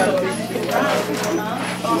 the big one.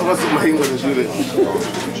 What's my English?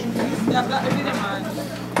 Yeah, black the video man.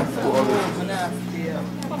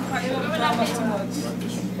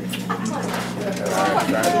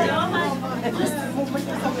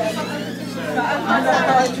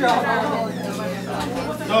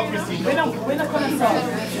 We're not going to solve.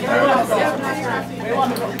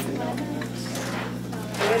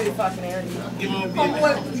 Give me a baby.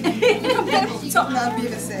 Something that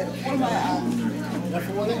baby said. What am I at?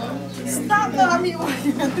 Stop that, I mean, what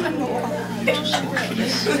you doing?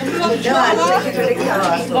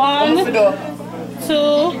 1, 2,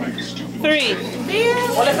 3.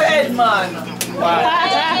 What if head, man? What if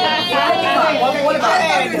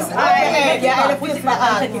head? Yeah, I put it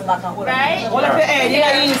back on. Right? What if head? You're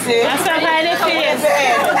not easy. That's how high the face.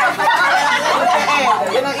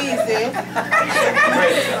 You're not easy.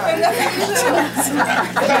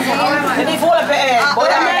 You need full of head. What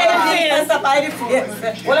if head?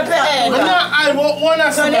 What if head? No, I want to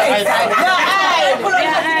see the eye. Pull up the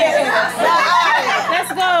head.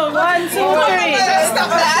 Let's go. 1, 2, 3. Stop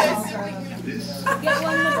that. Get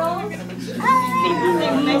one in the bowl.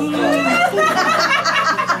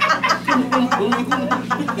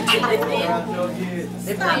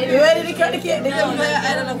 You ready to cut the cake? I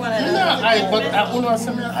don't know what I No, but I want to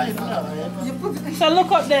see my eye. So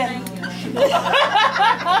look up there.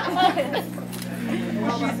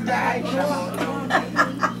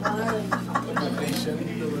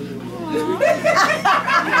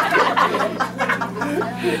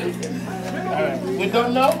 We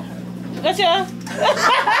don't know? Gotcha.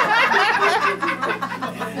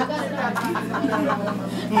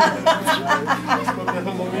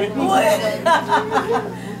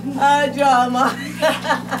 Drama.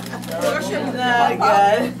 Oh,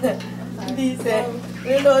 God. Dice,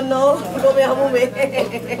 we don't know. Go me a movie.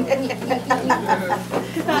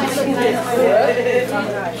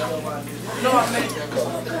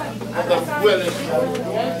 Well,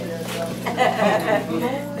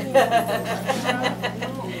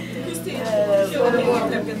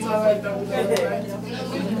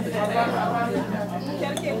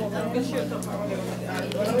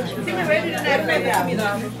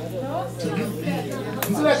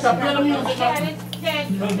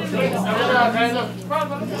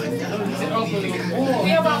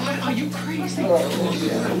 Are you crazy?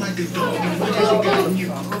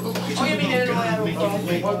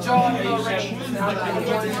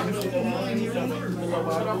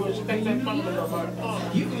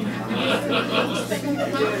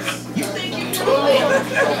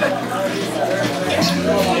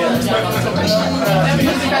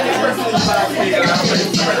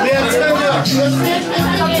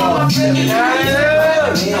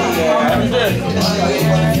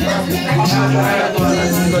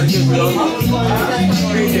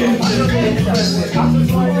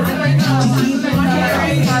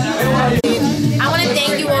 I want to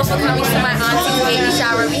thank you all for coming to my auntie's baby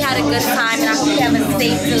shower. We had a good time and I hope you have a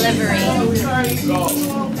safe delivery.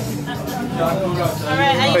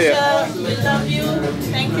 Alright, Aisha, we love you.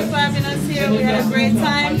 Thank you for having us here. We had a great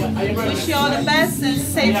time. Wish you all the best and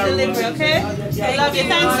safe delivery, okay? I love you.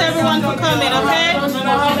 Thanks everyone for coming, okay?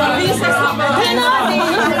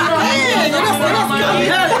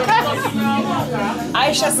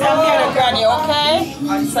 Aisha said I'm here to granny, okay?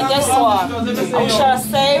 So guess what? I wish her a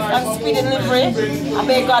safe and speedy delivery. I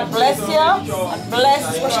may God bless you. And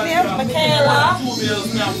bless, what's your name? Michaela.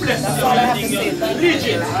 That's all I have to say.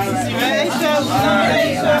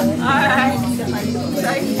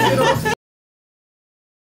 Thank you.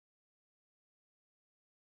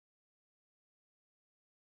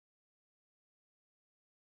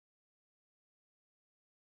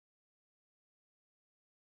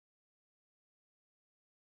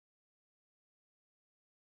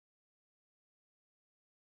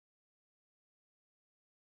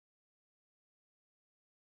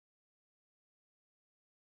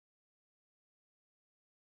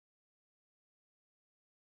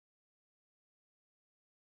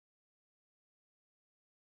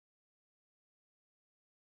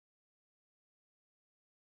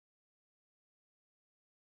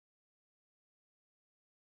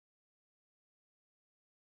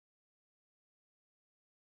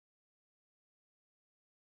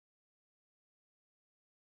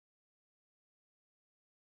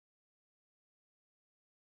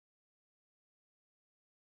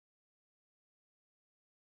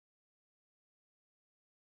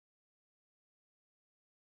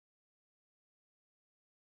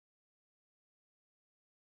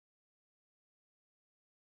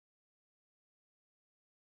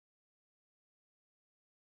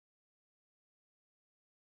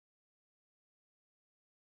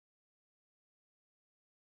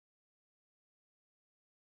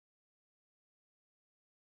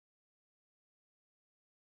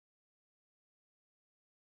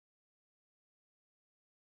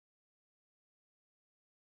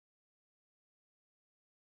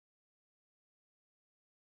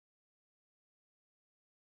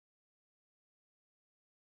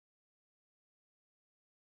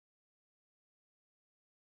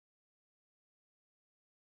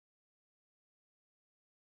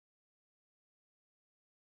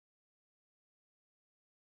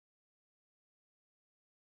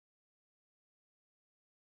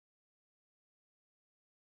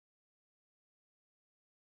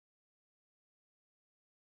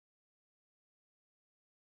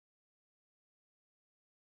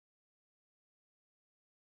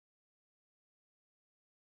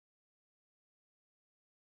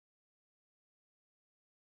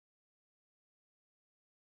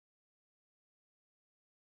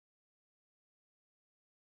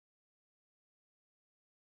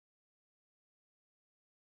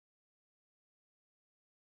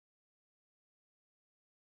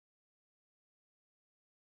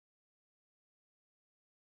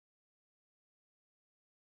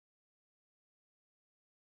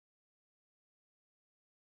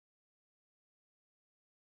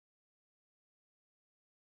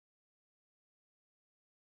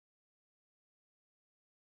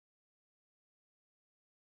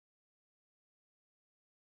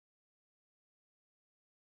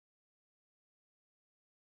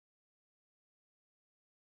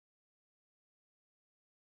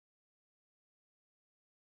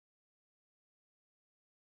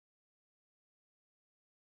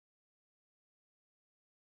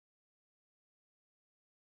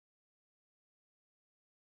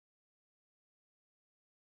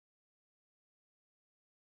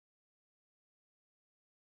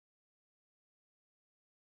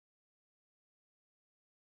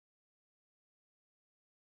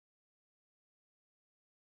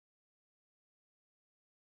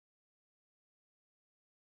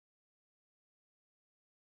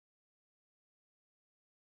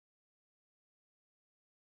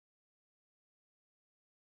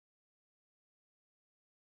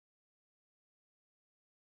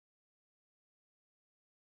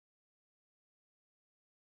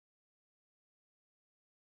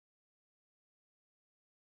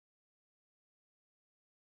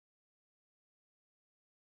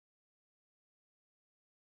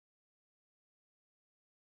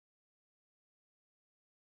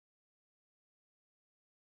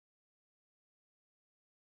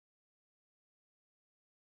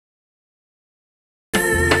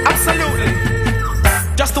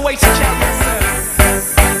 just the way she carries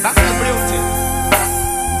herself. That's the beauty.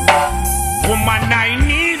 Woman, I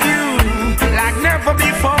need you like never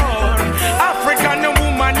before. African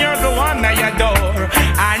woman, you're the one I adore.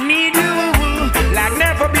 I need you like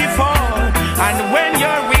never before. And when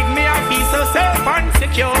you're with me, I feel so safe and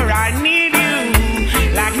secure. I need you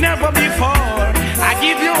like never before. I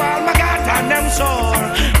give you all my God and I'm sure.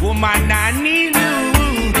 Woman, I need you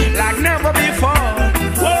like never before.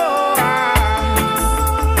 Whoa.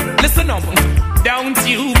 Listen up. Don't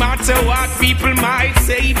you matter what people might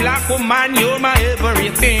say, black woman, you're my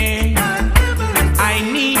everything. I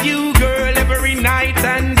need you, girl, every night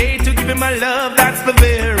and day to give you my love, that's the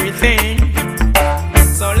very thing.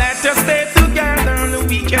 So let us stay together and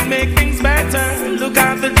we can make things better. Look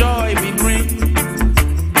at the joy we bring.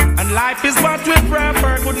 And life is what we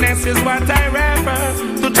prefer, goodness is what I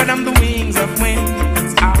refer, to turn on the wings of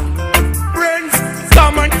winds. Friends,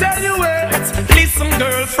 come and tell you it. Listen,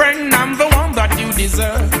 girlfriend, I'm the one that you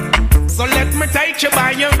deserve. So let me take you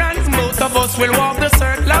by your hands. Both of us will walk the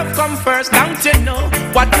circle. Love come first. Don't you know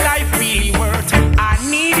what life really worth? I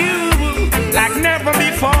need you like never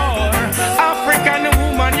before. African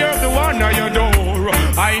woman, you're the one I adore.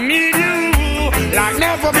 I need you like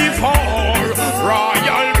never before.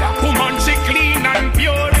 Royal black woman, she clean and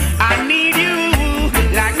pure. I need you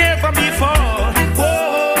like never before.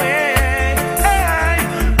 Oh, hey, hey,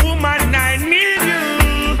 woman, I need you.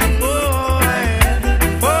 Oh,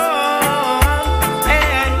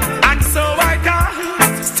 hey, and so I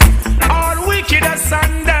cast all wicked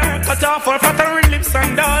asunder, cut off all flattering lips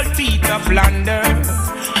and all teeth of plunder.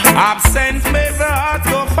 Absent made the heart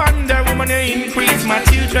go fonder. Woman, you increase my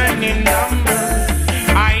children in number.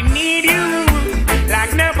 I need you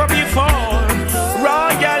like never before.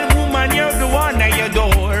 Royal woman, you're the one I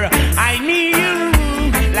adore. I need you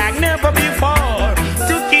like never before.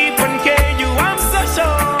 To keep and care you, I'm so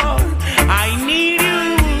sure. I need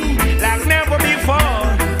you like never before.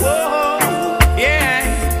 Whoa, yeah.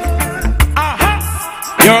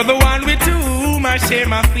 You're the one with whom I share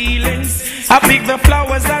my feelings. I pick the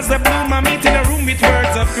flowers as they bloom. I meet in a room with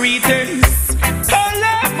words of greetings. Oh,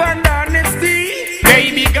 love and honesty,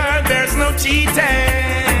 baby girl, there's no cheating.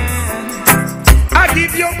 I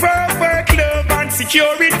give you perfect love and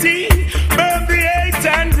security. Every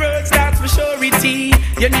 800, that's for surety.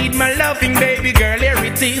 You need my loving, baby girl, here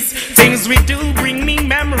it is. Things we do bring me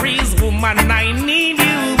memories. Woman, I need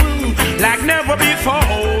you like never before.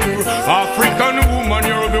 African woman,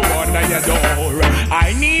 you're the one I adore.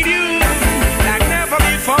 I need you like never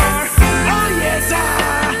before. Oh yes, I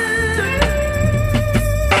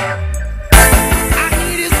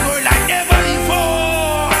need this girl like never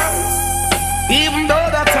before. Even though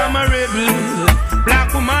that I'm a rebel,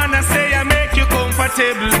 black woman, I say I make you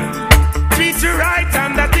comfortable. Treat you right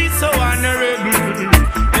and that is so honorable.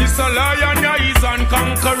 This a lion, yeah, is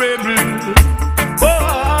unconquerable.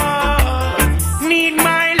 Oh, need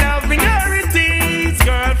my loving heritage,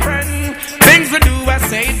 girlfriend. Things we do, I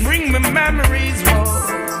say, bring me memories. Whoa.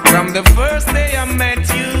 From the first day I met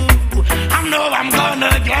you, I know I'm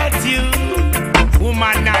gonna get you.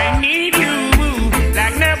 Woman, I need you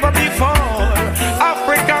like never before.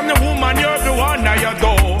 African woman, you're the one I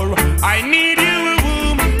adore. I need you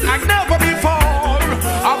like never before.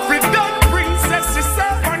 African princess is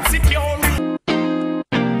safe and secure.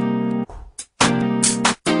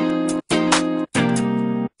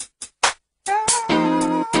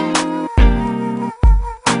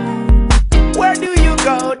 Where do you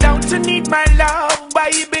go? Don't you need my love,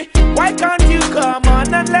 baby? Why can't you come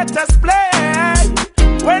on and let us play?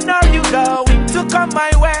 When are you going to come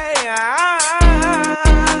my way?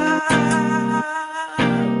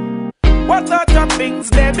 What sort of things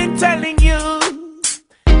they've been telling you?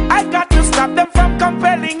 I got to stop them from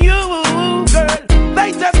compelling you, girl.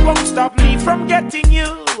 They just won't stop me from getting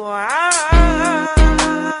you.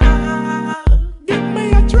 Give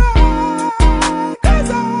me a try, 'cause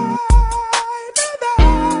I know that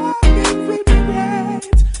it will be great.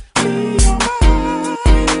 Me, your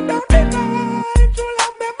mind, don't deny. True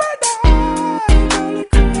love never dies, only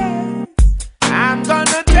creates. I'm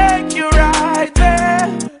gonna take you right there.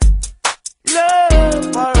 Love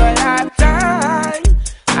for a lifetime.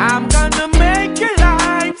 I'm gonna make your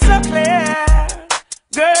life so clear.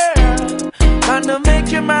 Girl, gonna make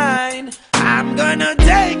you mine. I'm gonna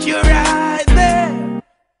take you right there.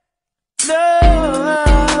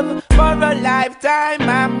 Love for a lifetime.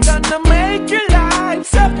 I'm gonna make your life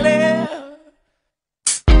so clear.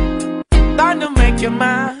 Gonna make you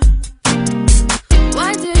mine.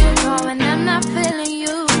 Why do you go when I'm not feeling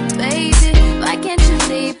you, baby? Why can't you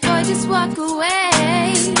leave or just walk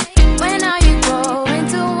away? When are you going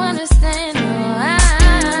to understand? Oh,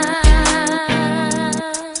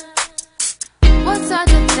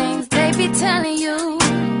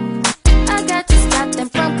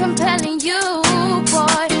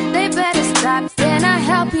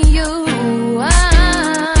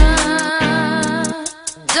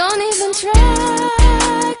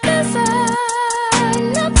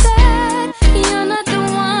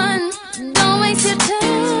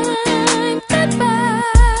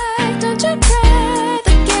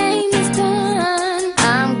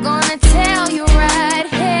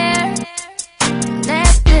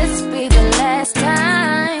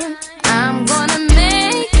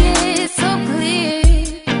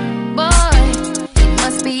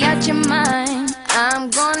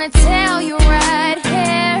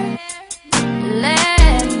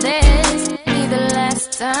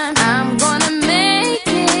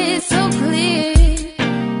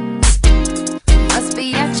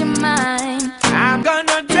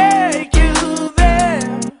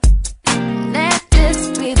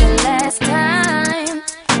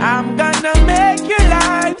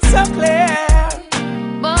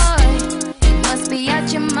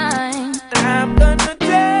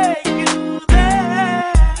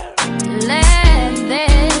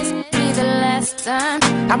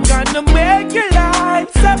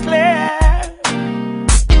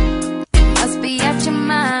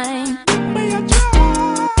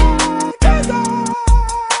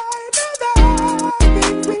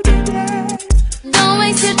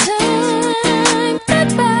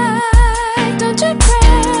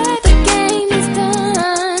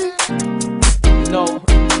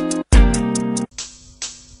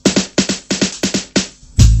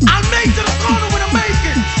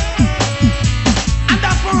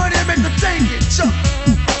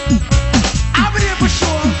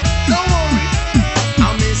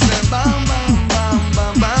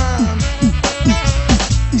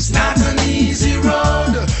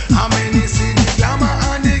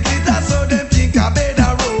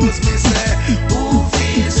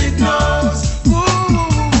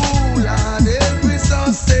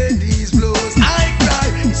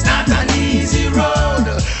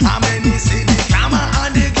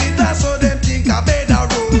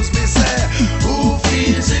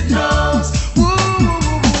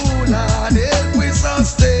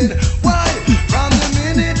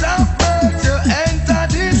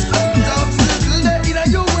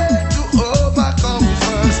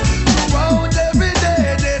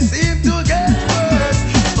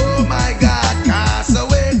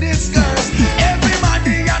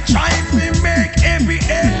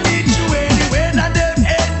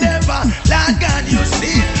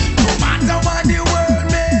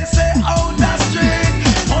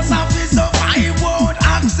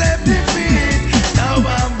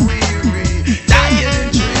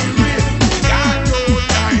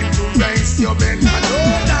 you better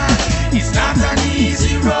know that it's not an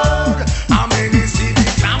easy road. How many see the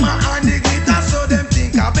glamour and the glitter, so them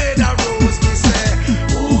think I better rose. Me say,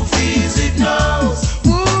 who feels it knows.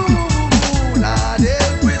 Ooh, Lord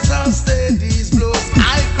help me sustain these blows.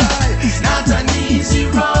 I cry, it's not an easy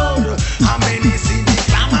road. How many see the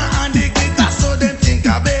glamour and the glitter, so them think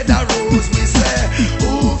I better rose. Me say,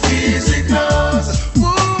 who feels it knows.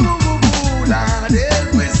 Ooh, Lord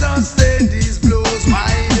help me sustain these blows.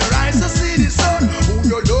 Why your eyes to see the sun? Who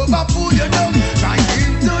you love and who you don't. Try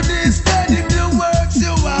into this steady the works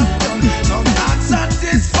you have done. Some not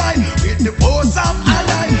satisfied with the post of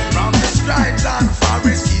ally. From the scribes and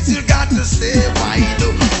Pharisees you got to stay wide.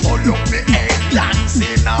 Hold up the head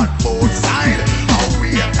dancing on both sides. How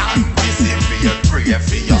we anticipate pray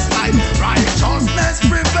for your slide. Righteousness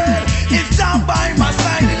prevail if down by my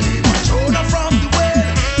side. Leave a shoulder from the well.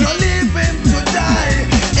 You're living to die.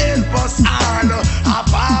 Help us all.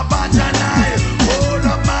 Ababa Janai. Hold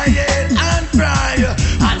up my head and cry.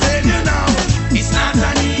 I tell you now, it's not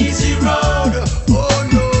an easy road. Oh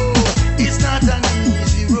no, it's not an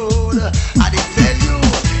easy road. I did tell you,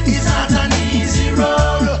 it's not an easy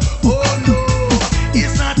road. Oh no,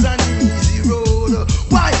 it's not an easy road.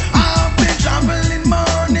 Why? I've been traveling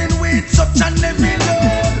morning with such a heavy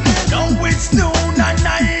load. Now it's noon and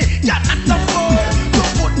I cannot afford to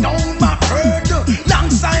put down my burden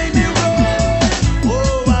alongside the road.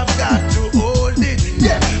 Oh, I've got to hold it.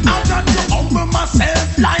 Yeah, I've got to humble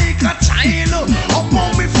myself like a child. Up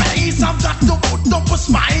on my face, I've got to put up a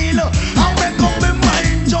smile. I'll make up my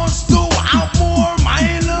mind just to have more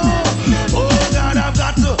mile. Oh God, I've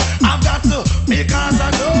got to, because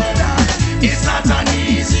I know that it's not an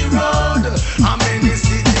easy road. How many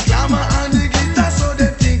see the glamour and the glitter, so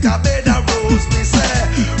they think I better rose. Me say,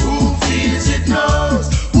 who feels it knows.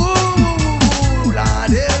 Ooh,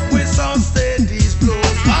 Lord help we sustain these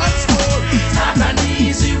blows. What's more, it's not an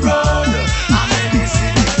easy road. How many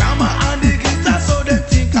see the glamour and the glitter, so they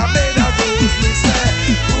think I better rose. Me say,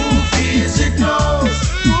 who feels it knows.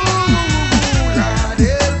 Ooh, Lord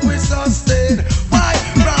help we sustain. Why?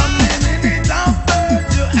 From the minute of birth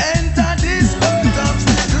you enter this earth,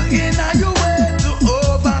 obstacle in your way to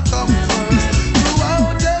overcome first.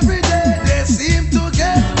 Throughout every day they seem to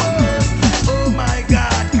get worse. Oh my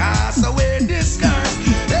God, cast away this curse.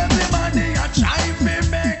 Everybody a try to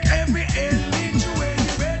make every end each way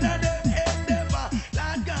better than ever.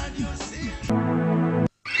 Lord God, you see.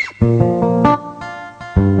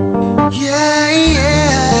 Yeah,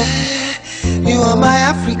 yeah, you are my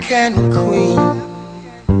African queen.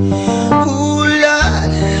 Ooh,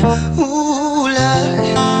 Lord, ooh, Lord.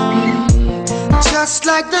 Just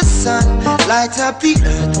like the sun, light up the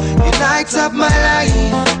earth, you light up my life.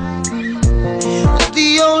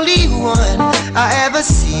 The only one I ever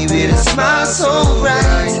see with a smile so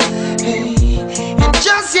bright. Hey, and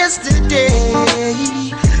just yesterday,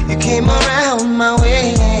 you came around my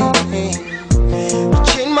way. You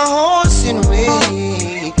changed my horse in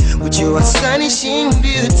way with your astonishing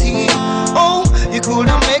beauty. Oh, you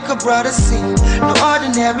couldn't make a brother sing. No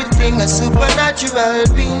ordinary thing, a supernatural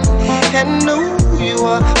being. And no, you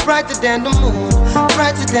are brighter than the moon,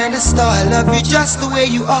 brighter than the star. I love you just the way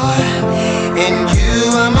you are. And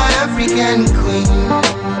you are my African queen,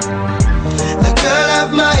 the girl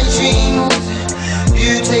of my dreams.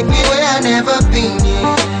 You take me where I've never been.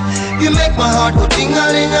 You make my heart go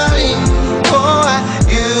ding-a-ling-a-ling. Oh,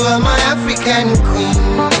 you are my African queen,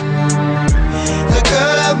 the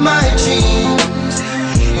girl of my dreams.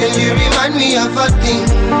 And you remind me of a thing,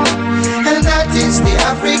 and that is the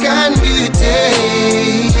African beauty.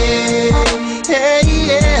 Yeah,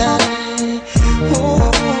 yeah.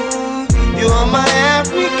 Ooh, you are my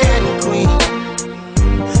African queen.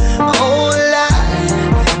 Oh Lord,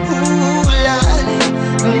 ooh Lord.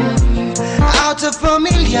 Out of a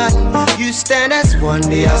million, you stand as one,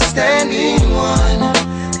 the outstanding one.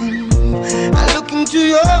 I look into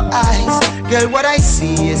your eyes, girl, what I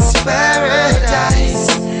see is paradise.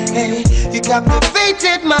 Hey, you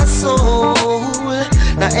captivated my soul.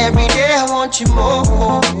 Now every day I want you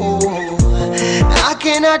more. I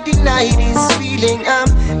cannot deny this feeling I'm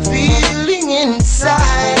feeling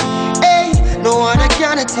inside. Hey, no one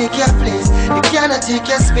cannot take your place, you cannot take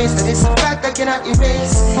your space. That is a fact I cannot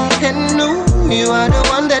erase. And no, you are the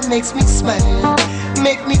one that makes me smile,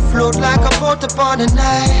 make me float like a boat upon the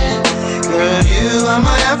Nile. Girl, you are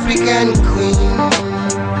my African queen,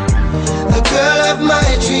 the girl of my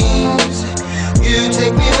dreams. You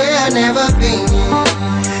take me where I've never been.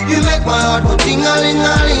 You make my heart go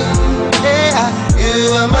ting-a-ling-a-ling. Yeah,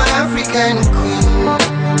 you are my African queen,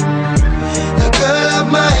 the girl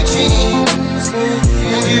of my dreams.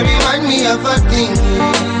 And you remind me of a thing,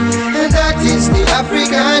 that is the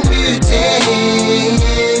African beauty.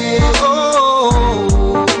 Oh,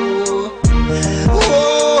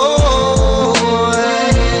 oh,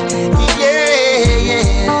 yeah,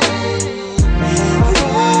 yeah.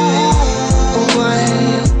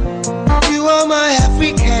 Ooh, you are my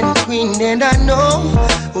African queen, and I know,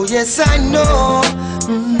 oh yes I know.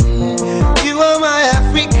 You are my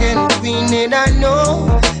African queen, and I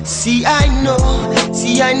know. See, I know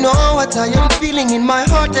what I am feeling in my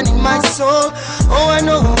heart and in my soul. Oh, I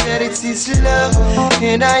know that it's His love,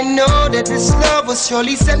 and I know that this love was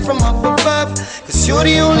surely sent from up above. Cause you're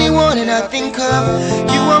the only one that I think of.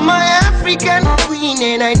 You are my African queen,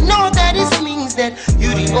 and I know that it means that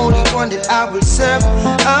you're the only one that I will serve.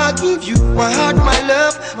 I'll give you my heart, my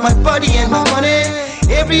love, my body and my money.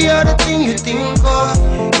 Every other thing you think of.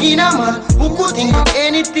 In a man who could think of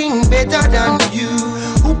anything better than you,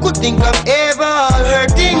 who could think of ever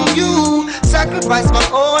hurting you. Sacrifice my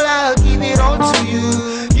all, I'll give it all to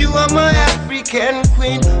you. You are my African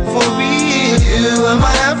queen, for real. You are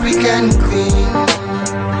my African queen.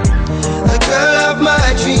 A girl of my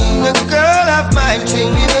dream, a girl of my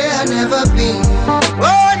dream. Yeah, I've never been.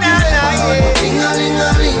 Oh, la la, yeah.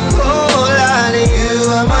 Oh, la la, you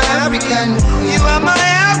are my African queen. You are my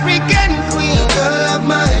African queen. A girl of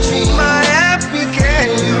my dream, my African.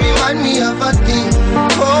 You remind me of a thing.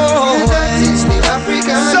 Oh, that is the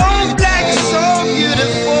African. So black, so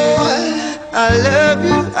beautiful. I love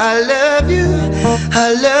you, I love you,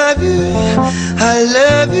 I love you, I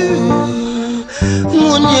love you.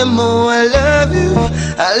 Munyemo, I love you,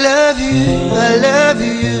 I love you, I love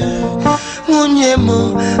you.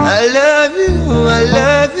 Munyemo, I love you, I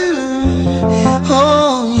love you.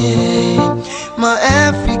 Oh yeah, my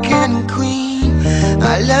African queen.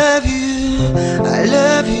 I love you, I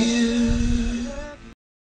love you.